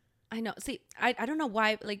it. I know. See, I don't know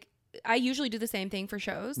why. Like I usually do the same thing for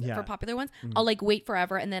shows, for popular ones. I'll like wait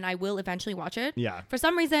forever, and then I will eventually watch it. Yeah. For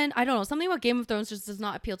some reason, I don't know. Something about Game of Thrones just does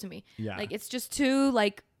not appeal to me. Yeah. Like it's just too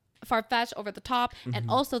like far-fetched, over the top, and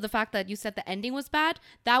also the fact that you said the ending was bad,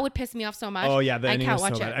 that would piss me off so much. Oh yeah, the ending can't was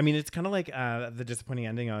watch so it. bad. I mean, it's kind of like the disappointing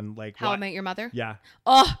ending on like How I Met Your Mother. Yeah.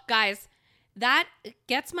 Oh, guys, that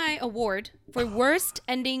gets my award for worst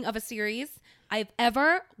ending of a series I've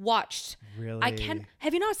ever watched. Really?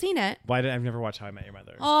 Have you not seen it? I've never watched How I Met Your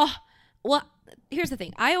Mother. Oh, well, here's the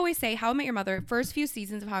thing. I always say How I Met Your Mother, first few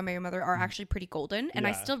seasons of How I Met Your Mother are actually pretty golden. And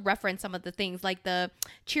I still reference some of the things like the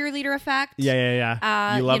cheerleader effect.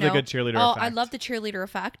 Yeah. You love the good cheerleader effect. Oh, I love the cheerleader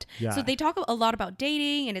effect. Yeah. So they talk a lot about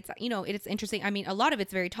dating, and it's, it's interesting. I mean, a lot of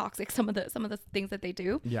it's very toxic, some of the things that they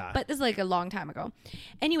do. Yeah. But this is like a long time ago.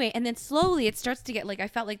 Anyway, and then slowly it starts to get like, I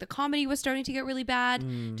felt like the comedy was starting to get really bad.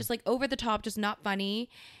 Just like over the top, just not funny.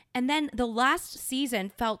 And then the last season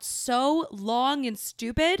felt so long and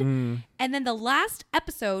stupid. And then the last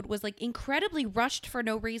episode was like incredibly rushed for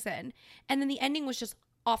no reason. And then the ending was just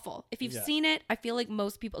awful. If you've seen it, I feel like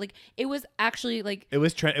most people, like, it was actually like... It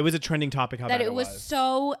was a trending topic how that bad it was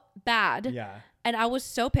so bad. Yeah. And I was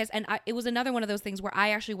so pissed. And it was another one of those things where I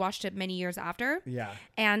actually watched it many years after. Yeah.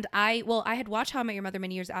 And I had watched How I Met Your Mother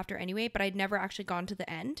many years after anyway, but I'd never actually gone to the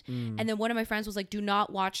end. And then one of my friends was like, do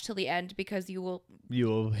not watch till the end because you'll be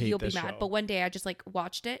mad. Show. But one day I just like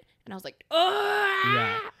watched it and I was like, oh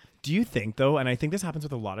yeah. Do you think though, and I think this happens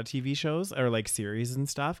with a lot of TV shows or like series and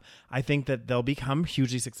stuff, I think that they'll become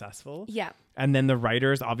hugely successful. Yeah. And then the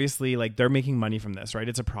writers, obviously, like they're making money from this, right?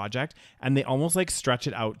 It's a project and they almost like stretch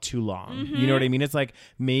it out too long. You know what I mean? It's like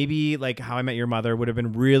maybe like How I Met Your Mother would have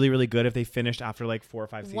been really, really good if they finished after like 4 or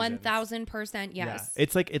 5 seasons. 1000%. Yes. Yeah.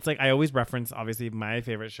 It's like I always reference obviously my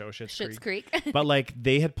favorite show, Schitt's Creek. But like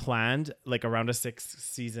they had planned like around a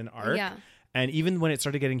 6-season arc. Yeah. And even when it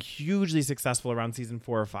started getting hugely successful around season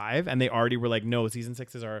 4 or 5, and they already were like, no, season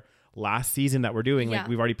 6 is our last season that we're doing. Like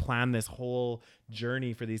we've already planned this whole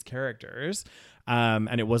journey for these characters.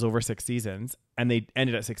 And it was over 6 seasons and they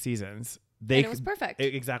ended at 6 seasons. And it was perfect.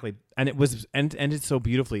 Exactly. And it was ended so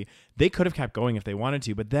beautifully. They could have kept going if they wanted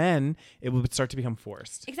to, but then it would start to become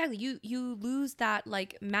forced. Exactly. You lose that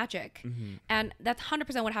like magic. And that's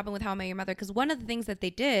 100% what happened with How I Met Your Mother. Because one of the things that they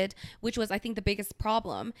did, which was I think the biggest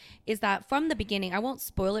problem, is that from the beginning, I won't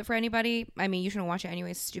spoil it for anybody. I mean, you shouldn't watch it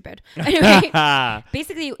anyway. It's stupid. Anyway,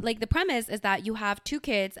 basically, like the premise is that you have 2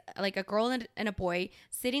 kids, like a girl and a boy,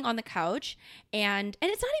 sitting on the couch, and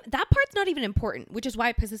it's not even, that part's not even important, which is why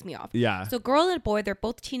it pisses me off. Yeah. So girl and boy, they're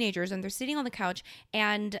both teenagers and they're sitting on the couch,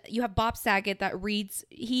 and you have Bob Saget that reads,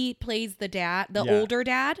 he plays the dad, the older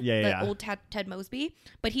dad, old Ted Mosby,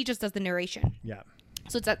 but he just does the narration. Yeah.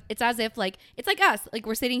 So it's as if like, it's like us, like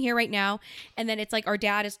we're sitting here right now, and then it's like our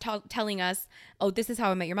dad is telling us, oh, this is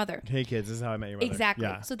How I Met Your Mother. Hey kids, this is How I Met Your Mother. Exactly.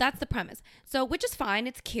 Yeah. So that's the premise. So, which is fine.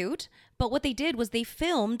 It's cute. But what they did was they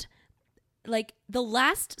filmed like the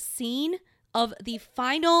last scene of the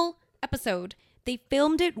final episode. They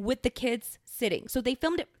filmed it with the kids sitting. So they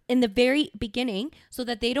filmed it in the very beginning so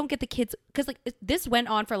that they don't get the kids, because like this went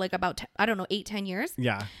on for like about, 8-10 years.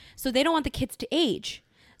 Yeah. So they don't want the kids to age.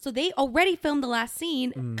 So they already filmed the last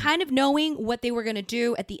scene kind of knowing what they were going to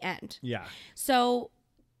do at the end. Yeah. So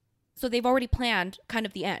they've already planned kind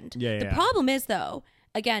of the end. Yeah. The problem is though,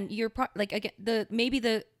 again, maybe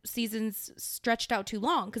the seasons stretched out too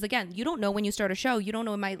long, because again, you don't know when you start a show. You don't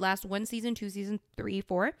know it might last 1 season, 2 seasons, 3,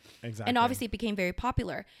 4. Exactly. And obviously it became very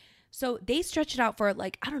popular. So they stretched it out for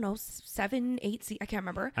like, I don't know, 7, 8 I can't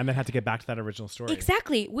remember. And then had to get back to that original story.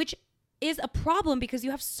 Exactly, which is a problem because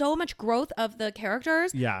you have so much growth of the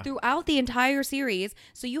characters throughout the entire series.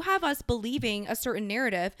 So you have us believing a certain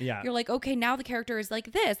narrative. Yeah. You're like, okay, now the character is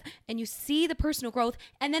like this, and you see the personal growth,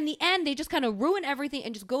 and then the end, they just kind of ruin everything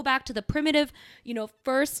and just go back to the primitive,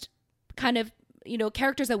 first kind of,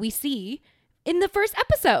 characters that we see in the first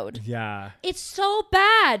episode. Yeah. It's so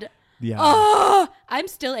bad. Yeah. Oh, I'm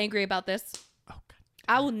still angry about this. Oh, God.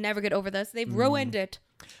 I will never get over this. They've ruined it.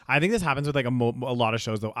 I think this happens with like a lot of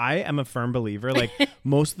shows though. I am a firm believer, like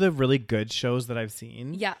most of the really good shows that I've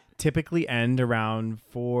seen typically end around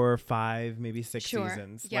 4, 5, maybe 6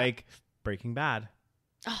 seasons. Yeah. Like Breaking Bad.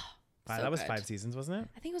 Oh, that was 5 seasons, wasn't it?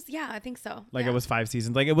 I think it was, I think so. Like it was 5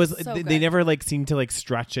 seasons. Like it was, So they never like seemed to like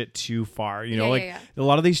stretch it too far, a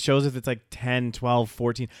lot of these shows, if it's like 10, 12,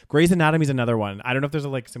 14, Grey's Anatomy is another one. I don't know if there's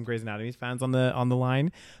like some Grey's Anatomy fans on the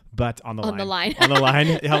line, but on the line.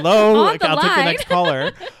 Hello. I'll take the next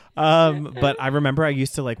caller. But I remember I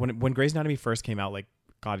used to like when Grey's Anatomy first came out, like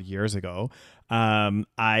God, years ago. You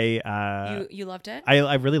loved it?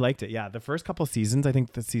 I really liked it. Yeah, the first couple seasons, I think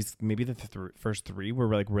maybe the first 3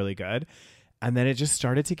 were like really good, and then it just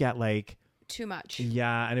started to get like too much.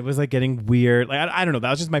 Yeah, and it was like getting weird. Like I don't know.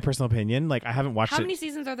 That was just my personal opinion. Like I haven't watched. How many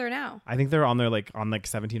seasons are there now? I think they're on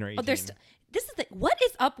 17 or 18. Oh, this is what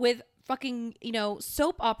is up with fucking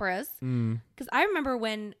soap operas? Because I remember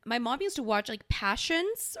when my mom used to watch like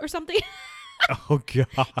Passions or something. Oh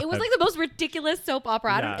God! It was like the most ridiculous soap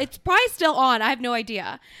opera. It's probably still on. I have no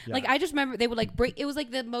idea. Yeah. Like I just remember they would like bring. It was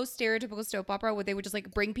like the most stereotypical soap opera where they would just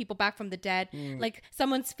like bring people back from the dead. Like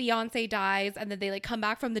someone's fiance dies and then they like come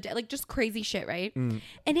back from the dead. Like just crazy shit, right? And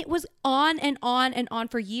it was on and on and on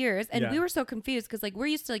for years, and we were so confused because like we're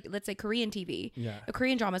used to like, let's say Korean TV,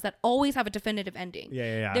 Korean dramas that always have a definitive ending.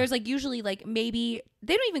 Yeah. There's like usually like maybe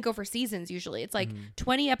they don't even go for seasons. Usually it's like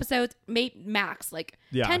 20 episodes, max like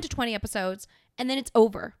 10 to 20 episodes. And then it's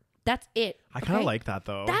over. That's it. I kind of like that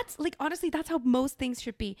though. That's like, honestly, that's how most things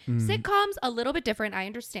should be. Sitcoms, a little bit different. I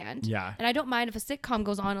understand. Yeah. And I don't mind if a sitcom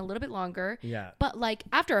goes on a little bit longer. Yeah. But like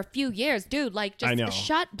after a few years, dude, like just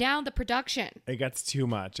shut down the production. It gets too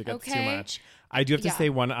much. Too much. I do have to say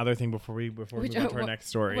one other thing before we move on to our next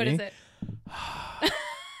story. What is it?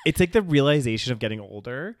 It's like the realization of getting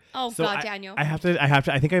older. Oh so God, Daniel. I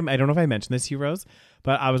don't know if I mentioned this to you, Rose,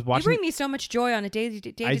 but I was watching. You bring me so much joy on a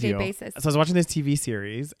day-to-day basis. So I was watching this TV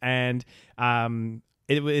series, and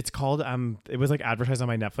it's called it was like advertised on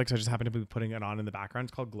my Netflix. I just happened to be putting it on in the background.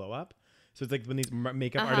 It's called Glow Up. So it's like when these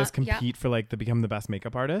makeup artists compete for like to become the best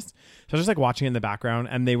makeup artist. So I was just like watching it in the background,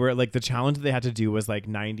 and they were like, the challenge that they had to do was like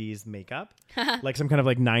 90s makeup, like some kind of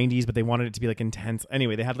like 90s, but they wanted it to be like intense.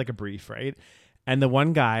 Anyway, they had like a brief, right? And the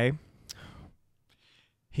one guy,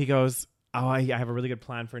 he goes, oh, I have a really good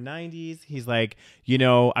plan for 90s. He's like,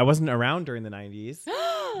 I wasn't around during the 90s,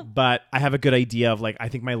 but I have a good idea of like, I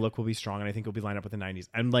think my look will be strong and I think it'll be lined up with the 90s.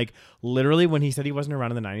 And like, literally when he said he wasn't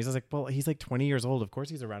around in the 90s, I was like, well, he's like 20 years old. Of course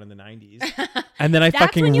he's around in the 90s. And then I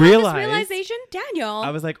fucking realized. Realization, Daniel. I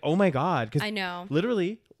was like, oh my God. I know.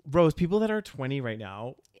 Literally, Rose, people that are 20 right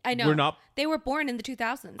now. I know. They were born in the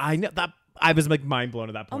 2000s. I know that. I was like mind blown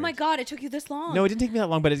at that point. Oh my God, it took you this long. No, it didn't take me that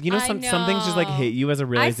long, but some things just like hit you as a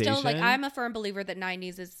realization. I'm a firm believer that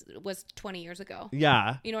 90s was 20 years ago.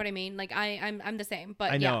 Yeah. You know what I mean? Like I'm the same,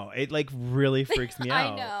 but I know. It like really freaks me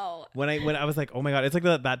out. I know. When I was like, oh my God, it's like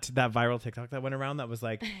that viral TikTok that went around that was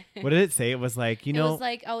like, what did it say? It was like, it was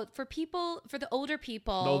like, for the older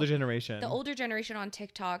people, the older generation on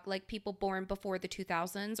TikTok, like people born before the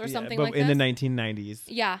 2000s or something but like in this. the 1990s.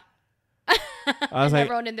 Yeah. I was and like,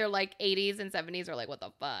 everyone in their like 80s and 70s are like, what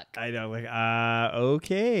the fuck? I know, like,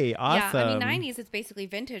 okay, awesome. Yeah, I mean, 90s, it's basically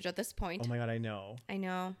vintage at this point. Oh my God, I know.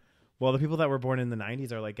 Well, the people that were born in the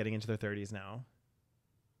 90s are like getting into their 30s now.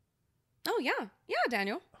 Oh yeah,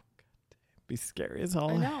 Daniel. Oh, God, be scary as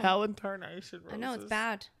all hell and tarnation. Roses. I know, it's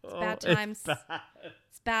bad. It's bad times.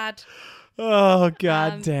 It's bad. Oh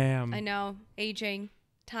God damn. I know. Aging,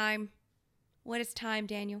 time. What is time,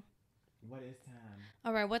 Daniel? What is time?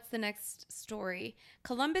 All right, what's the next story?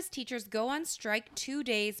 Columbus teachers go on strike 2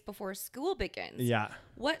 days before school begins. Yeah.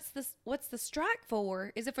 What's the strike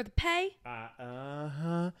for? Is it for the pay?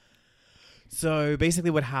 So basically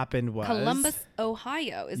what happened was Columbus,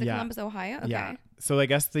 Ohio. Is it Columbus, Ohio? Okay. Yeah. So I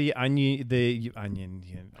guess the onion.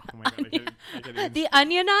 Oh my God, the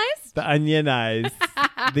unionized? The unionized.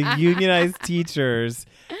 The unionized teachers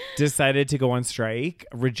decided to go on strike,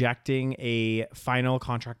 rejecting a final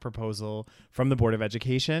contract proposal from the Board of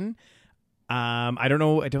Education. I don't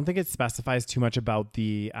know. I don't think it specifies too much about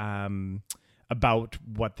the about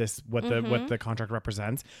what the contract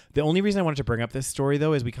represents. The only reason I wanted to bring up this story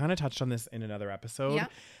though is we kind of touched on this in another episode. Yeah.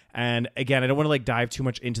 And again, I don't want to like dive too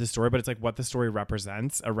much into the story, but it's like what the story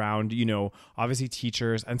represents around, obviously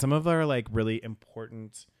teachers and some of our like really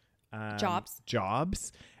important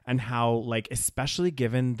jobs and how like, especially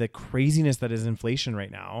given the craziness that is inflation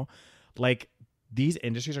right now, like these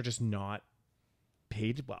industries are just not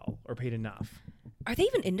paid well or paid enough. Are they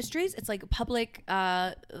even industries? It's like public,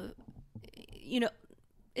 it's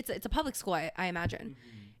a public school, I imagine.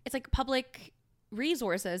 Mm-hmm. It's like public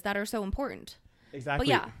resources that are so important. Exactly.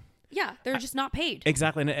 But yeah, they're just not paid.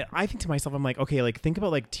 Exactly. And I think to myself, I'm like, okay, like think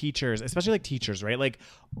about like teachers, especially like teachers, right? Like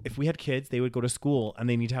if we had kids, they would go to school and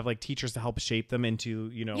they need to have like teachers to help shape them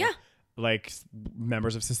into, like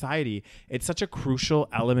members of society. It's such a crucial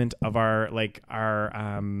element of our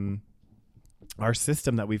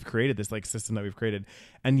system that we've created,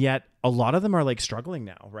 and yet a lot of them are like struggling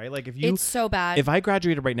now, right? Like it's so bad. If I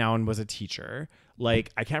graduated right now and was a teacher,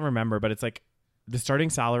 like I can't remember, but it's like the starting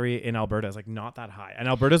salary in Alberta is like not that high, and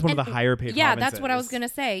Alberta is one of the higher paid provinces. That's what I was gonna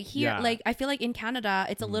say. Here, like I feel like in Canada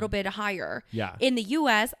it's a little bit higher. Yeah. In the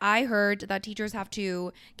US, I heard that teachers have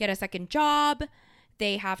to get a second job.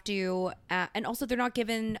 They have to, and also they're not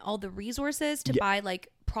given all the resources to buy like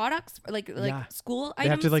products, like school items. They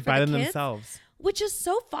have to like buy them kids, themselves, which is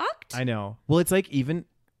so fucked. I know. Well, it's like even.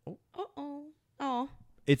 Oh.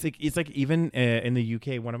 It's like even in the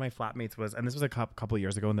UK, one of my flatmates was, and this was a couple of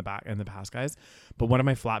years ago in the past, guys. But one of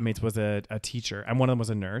my flatmates was a teacher, and one of them was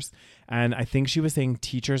a nurse. And I think she was saying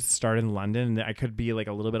teachers start in London, and I could be like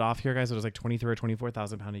a little bit off here, guys. But it was like £23,000 or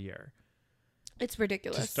 £24,000 a year. It's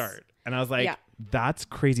ridiculous to start. And I was like, that's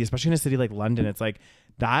crazy, especially in a city like London. It's like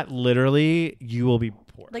that literally you will be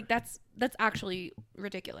poor. Like that's actually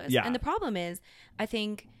ridiculous. Yeah. And the problem is, I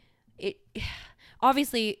think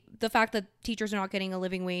obviously the fact that teachers are not getting a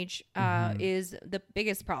living wage is the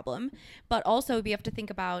biggest problem. But also we have to think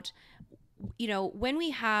about, when we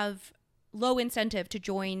have low incentive to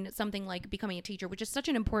join something like becoming a teacher, which is such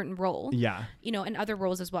an important role. Yeah. And other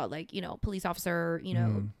roles as well, like, police officer,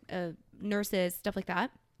 nurses, stuff like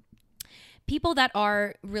that. People that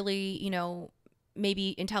are really,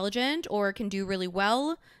 maybe intelligent or can do really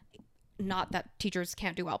well, not that teachers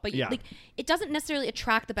can't do well, but yeah. like it doesn't necessarily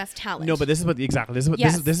attract the best talent. No, but this is what exactly this is what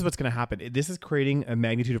Yes. this is what's going to happen. This is creating a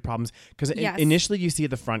magnitude of problems because initially you see at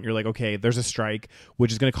the front, you're like, okay, there's a strike,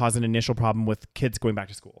 which is going to cause an initial problem with kids going back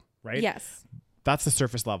to school, right? Yes. That's the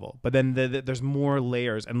surface level, but then there's more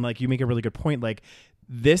layers, and like you make a really good point. Like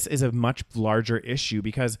this is a much larger issue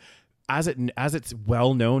because as it's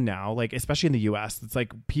well known now, like especially in the US, it's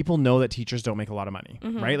like people know that teachers don't make a lot of money,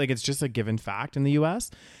 right? Like it's just a given fact in the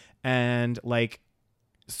US. And like,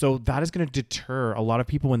 so that is going to deter a lot of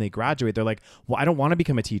people when they graduate. They're like, well, I don't want to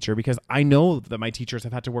become a teacher because I know that my teachers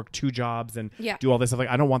have had to work 2 jobs and do all this stuff. Like,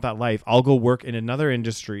 I don't want that life. I'll go work in another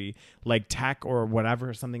industry like tech or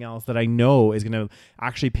whatever, something else that I know is going to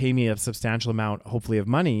actually pay me a substantial amount, hopefully, of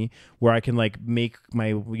money where I can like make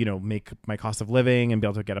my cost of living and be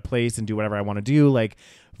able to get a place and do whatever I want to do. Like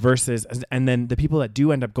versus, and then the people that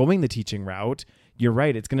do end up going the teaching route, you're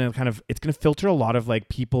right. It's going to filter a lot of like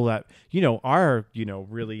people that, are,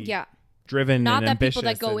 really driven not and that ambitious.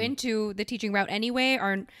 People that go into the teaching route anyway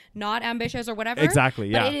are not ambitious or whatever. Exactly.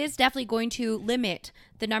 Yeah. But it is definitely going to limit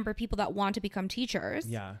the number of people that want to become teachers.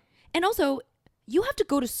 Yeah. And also you have to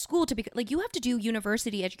go to school to be like, you have to do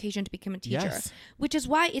university education to become a teacher, which is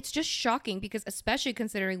why it's just shocking because especially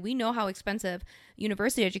considering we know how expensive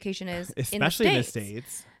university education is, especially in the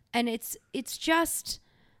States. And it's just,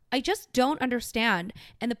 I just don't understand.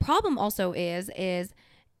 And the problem also is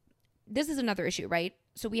this is another issue, right?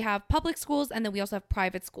 So we have public schools and then we also have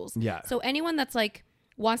private schools. Yeah. So anyone that's like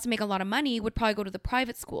wants to make a lot of money would probably go to the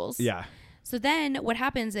private schools. Yeah. So then what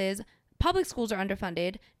happens is public schools are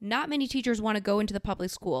underfunded. Not many teachers want to go into the public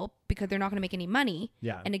school because they're not going to make any money.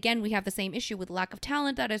 Yeah. And again, we have the same issue with lack of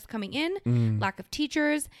talent that is coming in, lack of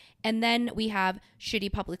teachers. And then we have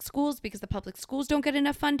shitty public schools because the public schools don't get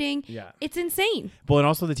enough funding. Yeah. It's insane. Well, and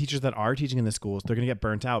also the teachers that are teaching in the schools, they're going to get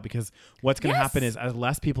burnt out because what's going to happen is as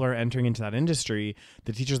less people are entering into that industry,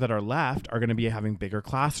 the teachers that are left are going to be having bigger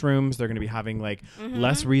classrooms. They're going to be having like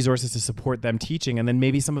less resources to support them teaching. And then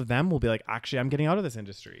maybe some of them will be like, actually, I'm getting out of this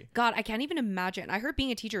industry. God, I can't even imagine. I heard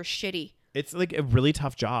being a teacher is shitty. It's like a really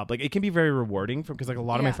tough job. Like it can be very rewarding because like a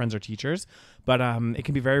lot of my friends are teachers, but it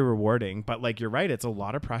can be very rewarding. But like you're right, it's a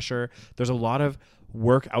lot of pressure. There's a lot of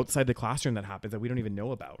work outside the classroom that happens that we don't even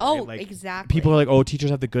know about. Oh, right? Like, exactly. People are like, oh, teachers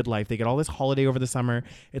have the good life. They get all this holiday over the summer.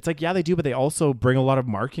 It's like, yeah, they do, but they also bring a lot of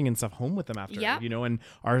marking and stuff home with them after, and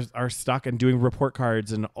are stuck and doing report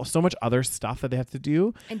cards and so much other stuff that they have to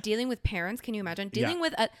do. And dealing with parents, can you imagine? Dealing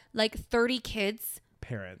with like 30 kids.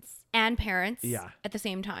 Parents at the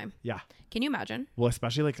same time. Yeah. Can you imagine? Well,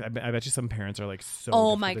 especially like I bet you some parents are like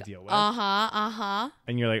so difficult to deal with.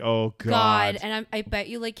 And you're like, oh God. And I bet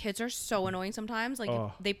you like kids are so annoying sometimes. Like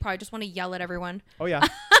they probably just want to yell at everyone. Oh yeah.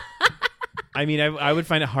 I mean, I would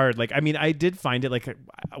find it hard. Like, I mean, I did find it like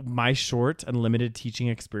my short and limited teaching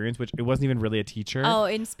experience, which it wasn't even really a teacher. Oh,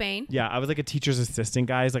 in Spain? Yeah, I was like a teacher's assistant,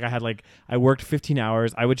 guys. Like I worked 15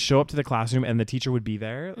 hours. I would show up to the classroom and the teacher would be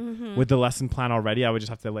there with the lesson plan already. I would just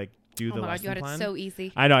have to like do the lesson plan. Oh my God, you had it so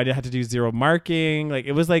easy. I know. I had to do zero marking. Like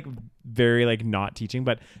it was like very like not teaching,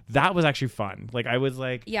 but that was actually fun. Like I was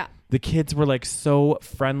like, the kids were like so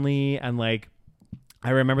friendly and like, I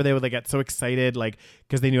remember they would like get so excited, like,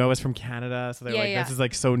 because they knew I was from Canada. So they're like, this is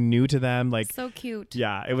like so new to them. Like, so cute.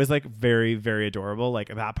 Yeah. It was like very, very adorable. Like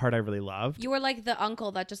that part I really loved. You were like the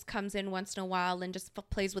uncle that just comes in once in a while and just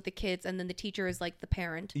plays with the kids. And then the teacher is like the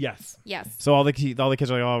parent. Yes. Yes. So all the kids are like,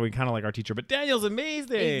 oh, we kind of like our teacher, but Daniel's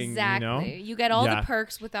amazing. Exactly. You get all the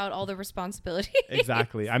perks without all the responsibility.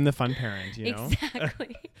 Exactly. I'm the fun parent, you know?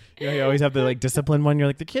 Exactly. You always have the like discipline one. You're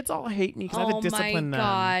like, the kids all hate me because I have to discipline them. Oh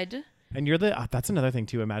my God. And you're that's another thing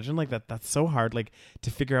too. Imagine like that's so hard, like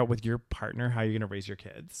to figure out with your partner how you're going to raise your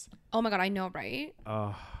kids. Oh my God. I know. Right.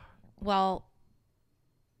 Well,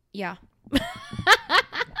 yeah.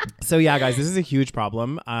 So yeah, guys, this is a huge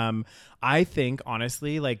problem. I think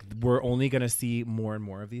honestly, like we're only going to see more and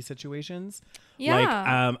more of these situations. Yeah.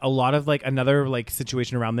 Like a lot of like another like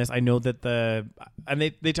situation around this. I know that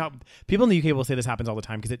they talk, people in the UK will say this happens all the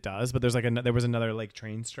time because it does, but there's like there was another like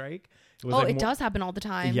train strike. It was it does happen all the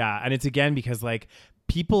time. Yeah. And it's again because like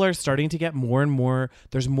people are starting to get more and more,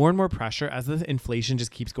 there's more and more pressure as the inflation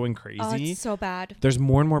just keeps going crazy. Oh, it's so bad. There's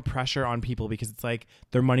more and more pressure on people because it's like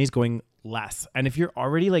their money's going less. And if you're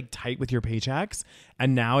already like tight with your paychecks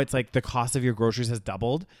and now it's like the cost of your groceries has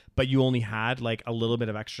doubled, but you only had like a little bit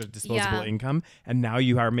of extra disposable income. And now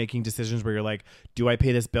you are making decisions where you're like, do I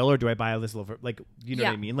pay this bill or do I buy this little, like, you know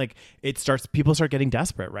what I mean? Like people start getting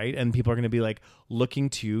desperate, right? And people are going to be like looking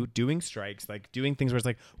to doing strikes, like doing things where it's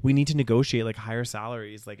like, we need to negotiate like higher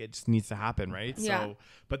salaries. Like it just needs to happen. Right. Yeah. So,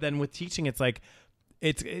 but then with teaching, it's like,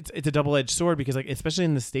 it's a double-edged sword because like, especially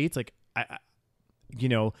in the States, like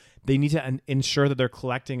they need to ensure that they're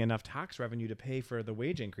collecting enough tax revenue to pay for the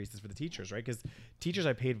wage increases for the teachers, right? Because teachers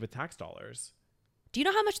are paid with tax dollars. Do you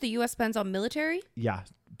know how much the U.S. spends on military? Yeah,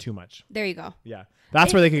 too much. There you go. Yeah,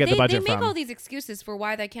 that's where they could get the budget from. They make all these excuses for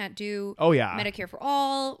why they can't do Medicare for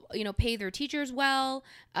all, pay their teachers well,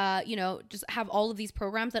 just have all of these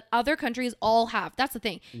programs that other countries all have. That's the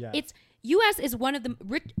thing. Yeah. U.S. is one of the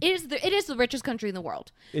it is the richest country in the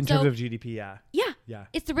world. In terms of GDP, yeah. Yeah. Yeah.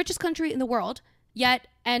 It's the richest country in the world.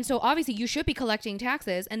 And so obviously you should be collecting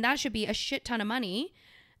taxes, and that should be a shit ton of money.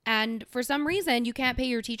 And for some reason, you can't pay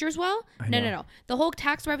your teachers well. No. The whole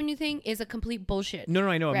tax revenue thing is a complete bullshit. No,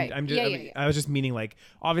 I know. Right. I was just meaning like,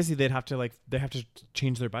 obviously they have to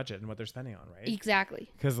change their budget and what they're spending on, right?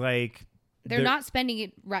 Exactly. Because like they're not spending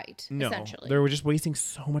it right. No, essentially, they were just wasting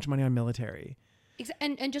so much money on military.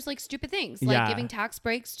 And just like stupid things, like giving tax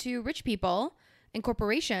breaks to rich people and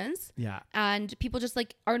corporations. Yeah. And people just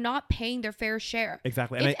like are not paying their fair share.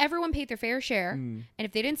 Exactly. If everyone paid their fair share, and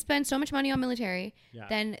if they didn't spend so much money on military,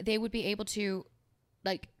 then they would be able to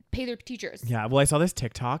like pay their teachers. Yeah. Well, I saw this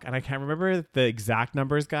TikTok and I can't remember the exact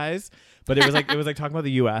numbers, guys, but it was like talking about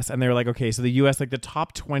the US, and they were like, okay, so the US, like the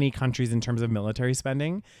top 20 countries in terms of military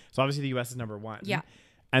spending. So obviously the US is number 1. Yeah.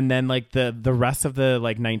 And then like the rest of the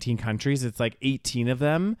like 19 countries, it's like 18 of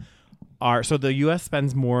them so the US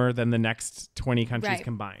spends more than the next 20 countries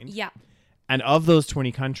combined. Yeah. And of those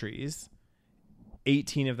 20 countries,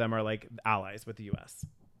 18 of them are like allies with the US.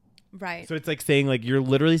 Right. So it's like saying like you're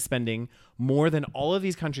literally spending more than all of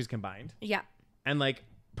these countries combined. Yeah. And like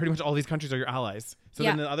pretty much all these countries are your allies. So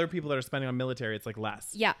then the other people that are spending on military, it's like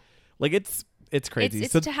less. Yeah. Like it's crazy.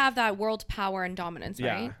 It's to have that world power and dominance,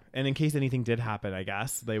 right? Yeah. And in case anything did happen, I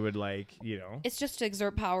guess they would like, It's just to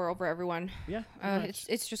exert power over everyone. Yeah.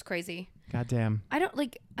 It's just crazy. Goddamn. I don't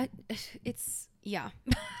like. It's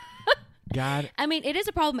God. I mean, it is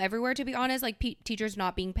a problem everywhere, to be honest. Like teachers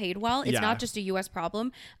not being paid well. It's not just a U.S.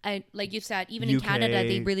 problem. Like you said, even in Canada,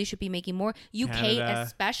 they really should be making more. UK Canada,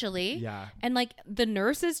 especially. Yeah. And like the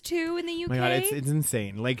nurses too in the UK. My God, it's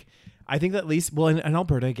insane. Like I think that at least, well, in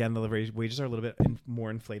Alberta, again, the wages are a little bit more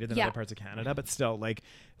inflated than other parts of Canada, but still, like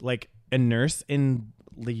a nurse in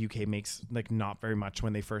the UK makes like not very much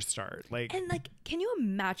when they first start. Like, and like, can you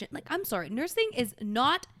imagine? Like, I'm sorry, nursing is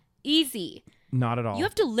not easy. Not at all. You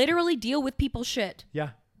have to literally deal with people's shit. Yeah.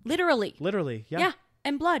 Literally. Yeah. Yeah.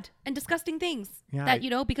 And blood and disgusting things. Yeah.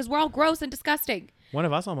 That, because we're all gross and disgusting. One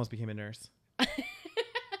of us almost became a nurse.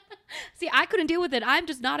 See, I couldn't deal with it. I'm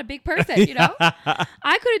just not a big person,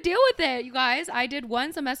 I couldn't deal with it, you guys. I did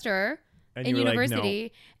one semester in university,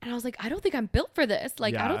 like, no. And I was like, I don't think I'm built for this.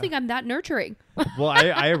 Like, I don't think I'm that nurturing. Well,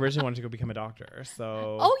 I originally wanted to go become a doctor,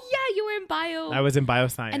 so. Oh yeah, you were in bio. I was in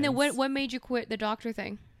bioscience. And then what made you quit the doctor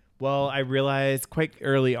thing? Well, I realized quite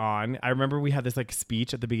early on. I remember we had this like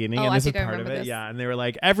speech at the beginning, and this was part of it. This. Yeah, and they were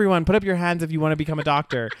like, "Everyone, put up your hands if you want to become a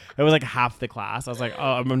doctor." It was like half the class. I was like,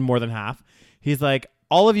 "Oh, I'm more than half." He's like,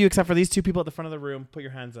 "All of you except for these 2 people at the front of the room, put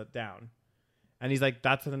your hands down." And he's like,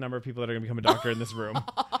 "That's the number of people that are going to become a doctor in this room."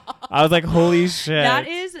 I was like, "Holy shit!" That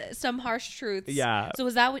is some harsh truths. Yeah. So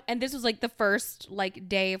was that? And this was like the first like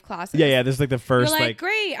day of classes. Yeah. This is like the first. You're like,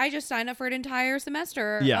 great! I just signed up for an entire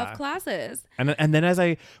semester of classes. And then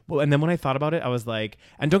when I thought about it, I was like,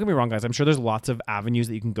 and don't get me wrong, guys, I'm sure there's lots of avenues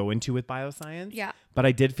that you can go into with bioscience. Yeah. But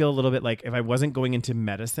I did feel a little bit like if I wasn't going into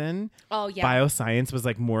medicine, bioscience was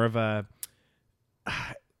like more of a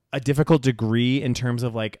difficult degree in terms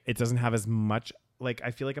of like it doesn't have as much like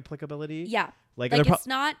I feel like applicability. Yeah. Like it's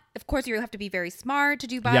not, of course you have to be very smart to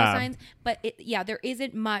do bioscience, but there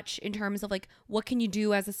isn't much in terms of like what can you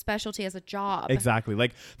do as a specialty, as a job. Exactly.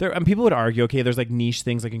 Like people would argue, okay, there's like niche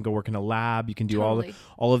things like you can go work in a lab, you can do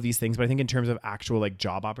all of these things, but I think in terms of actual like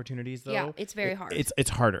job opportunities though, it's very hard. It's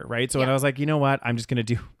harder, right? So when I was like, you know what, I'm just going to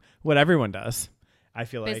do what everyone does. I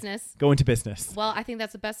feel like go into business. Well, I think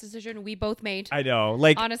that's the best decision we both made. I know,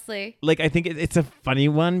 like honestly, like I think it's a funny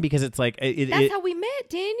one because it's like that's how we met,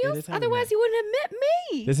 Daniel. Otherwise, you wouldn't have met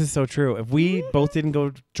me. This is so true. If we both didn't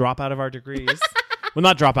go drop out of our degrees, well,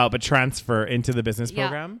 not drop out, but transfer into the business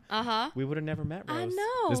program, we would have never met. Rose. I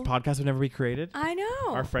know. This podcast would never be created. I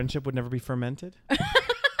know. Our friendship would never be fermented.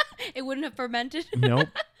 It wouldn't have fermented. Nope.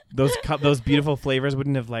 Those beautiful flavors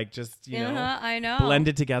wouldn't have like just I know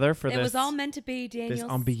blended together for this. It was all meant to be, Daniel. This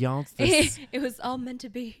ambiance. It was all meant to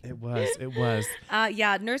be. It was.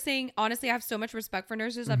 Yeah, nursing. Honestly, I have so much respect for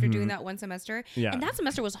nurses after doing that one semester. Yeah. And that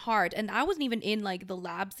semester was hard, and I wasn't even in like the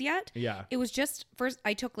labs yet. Yeah. It was just first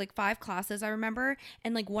I took like 5 classes, I remember,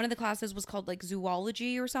 and like one of the classes was called like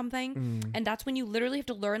zoology or something, and that's when you literally have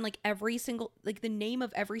to learn like every single like the name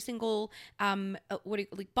of every single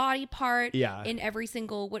body part. Yeah. In every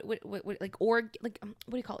single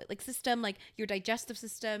do you call it? Like system, like your digestive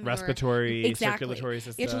system, respiratory, circulatory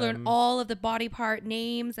system. You have to learn all of the body part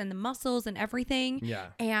names and the muscles and everything. Yeah.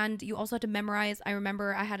 And you also have to memorize. I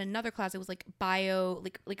remember I had another class. It was like bio,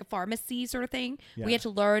 like a pharmacy sort of thing. Yeah. We had to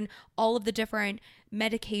learn all of the different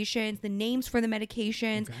medications, the names for the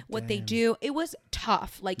medications, what they do. It was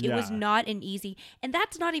tough. Like it was not an easy, and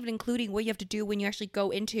that's not even including what you have to do when you actually go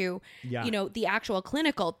into, the actual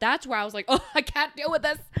clinical. That's where I was like, oh, I can't deal with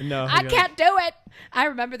this. No, I can't do it. I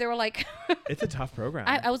remember they were like, it's a tough program.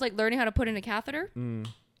 I was like learning how to put in a catheter. And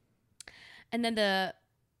then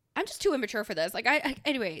I'm just too immature for this. Like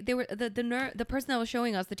anyway, they were the person that was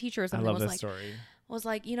showing us, the teacher or something, I love this story. Was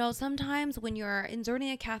like, sometimes when you're inserting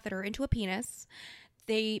a catheter into a penis,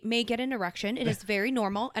 they may get an erection. It is very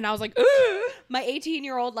normal. And I was like, my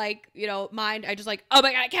 18-year-old, mind, I just like, oh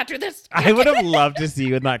my God, I can't do this. I would have loved to see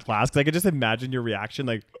you in that class, because I could just imagine your reaction.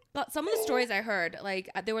 Like, but some of the stories I heard, like,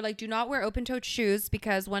 they were like, do not wear open-toed shoes,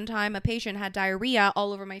 because one time a patient had diarrhea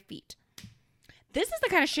all over my feet. This is the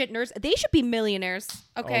kind of shit they should be millionaires.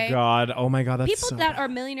 Okay. Oh God. Oh my God. That's people that are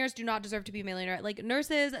millionaires do not deserve to be millionaire. Like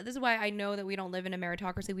nurses. This is why I know that we don't live in a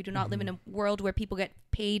meritocracy. We do not live in a world where people get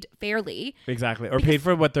paid fairly. Exactly. Or paid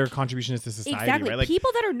for what their contribution is to society. Exactly. Right? Like,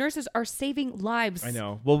 people that are nurses are saving lives. I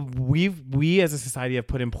know. Well, we as a society have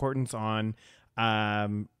put importance on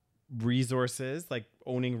resources, like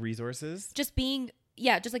owning resources. Just being,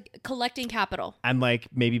 just like collecting capital. And like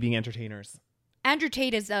maybe being entertainers. Andrew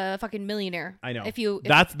Tate is a fucking millionaire. I know.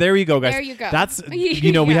 There you go, guys. There you go. That's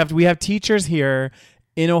we have teachers here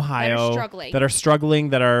in Ohio that are struggling,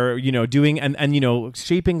 that are doing and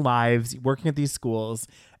shaping lives, working at these schools,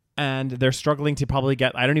 and they're struggling to probably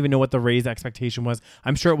get. I don't even know what the raise expectation was.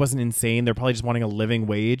 I'm sure it wasn't insane. They're probably just wanting a living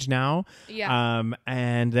wage now. Yeah.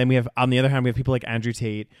 And then we have, on the other hand, we have people like Andrew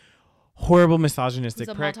Tate, horrible misogynistic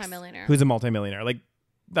pricks, who's a multimillionaire. Like.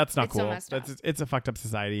 That's not cool. It's a fucked up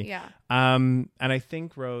society. Yeah. And I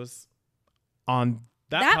think, Rose, on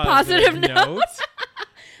that positive note,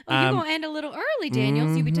 you're gonna end a little early, Daniel.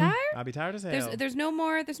 So you be tired? I'll be tired as hell. There's no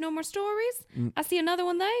more stories. I see another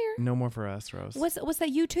one there. No more for us, Rose. What's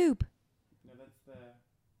that YouTube? No, that's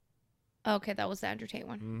the. Okay, that was the Andrew Tate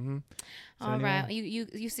one. So all right,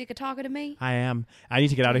 you sick of talking to me? I am. I need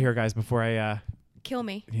to get out of here, guys, before I. Kill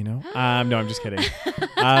me. No, I'm just kidding.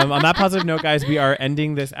 On that positive note, guys, we are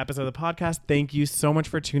ending this episode of the podcast. Thank you so much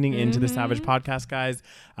for tuning into the Savage Podcast, guys.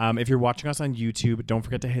 If you're watching us on YouTube, don't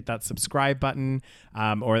forget to hit that subscribe button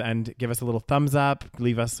and give us a little thumbs up.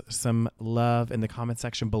 Leave us some love in the comment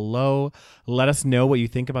section below. Let us know what you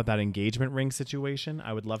think about that engagement ring situation.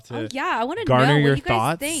 I would love to I want to garner know your what you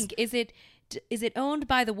thoughts. guys think. Is it owned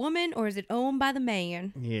by the woman or is it owned by the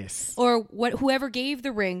man? Yes. Or whoever gave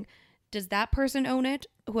the ring. Does that person own it?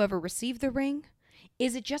 Whoever received the ring?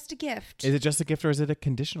 Is it just a gift? Is it just a gift or is it a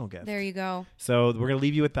conditional gift? There you go. So we're going to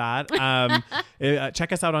leave you with that.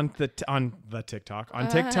 Check us out on the TikTok. On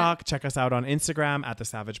TikTok, check us out on Instagram at The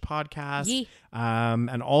Savage Podcast. Yee.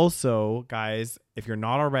 And also, guys, if you're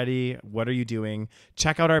not already, what are you doing?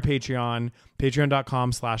 Check out our Patreon,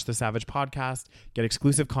 patreon.com/The Savage Podcast. Get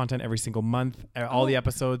exclusive content every single month, all the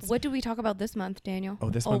episodes. What did we talk about this month, Daniel?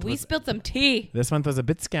 We spilled some tea. This month was a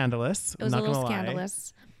bit scandalous. It was a little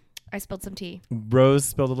scandalous. I spilled some tea. Rose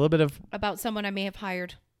spilled a little bit of... About someone I may have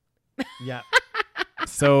hired. Yeah.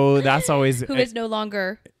 So that's always... Who is no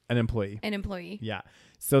longer... An employee. Yeah.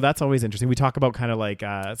 So that's always interesting. We talk about kind of like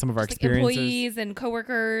some of our experiences. Like employees and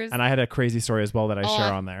coworkers. And I had a crazy story as well that I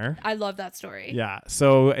share on there. I love that story. Yeah.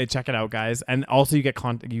 So check it out, guys. And also you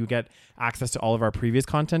get access to all of our previous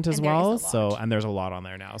content as well. And there's a lot on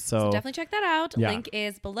there now. So definitely check that out. Yeah. Link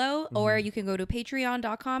is below, or you can go to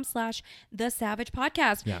patreon.com/The Savage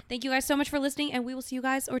Podcast. Yeah. Thank you guys so much for listening, and we will see you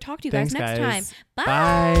guys or talk to you guys next time.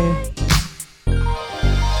 Bye.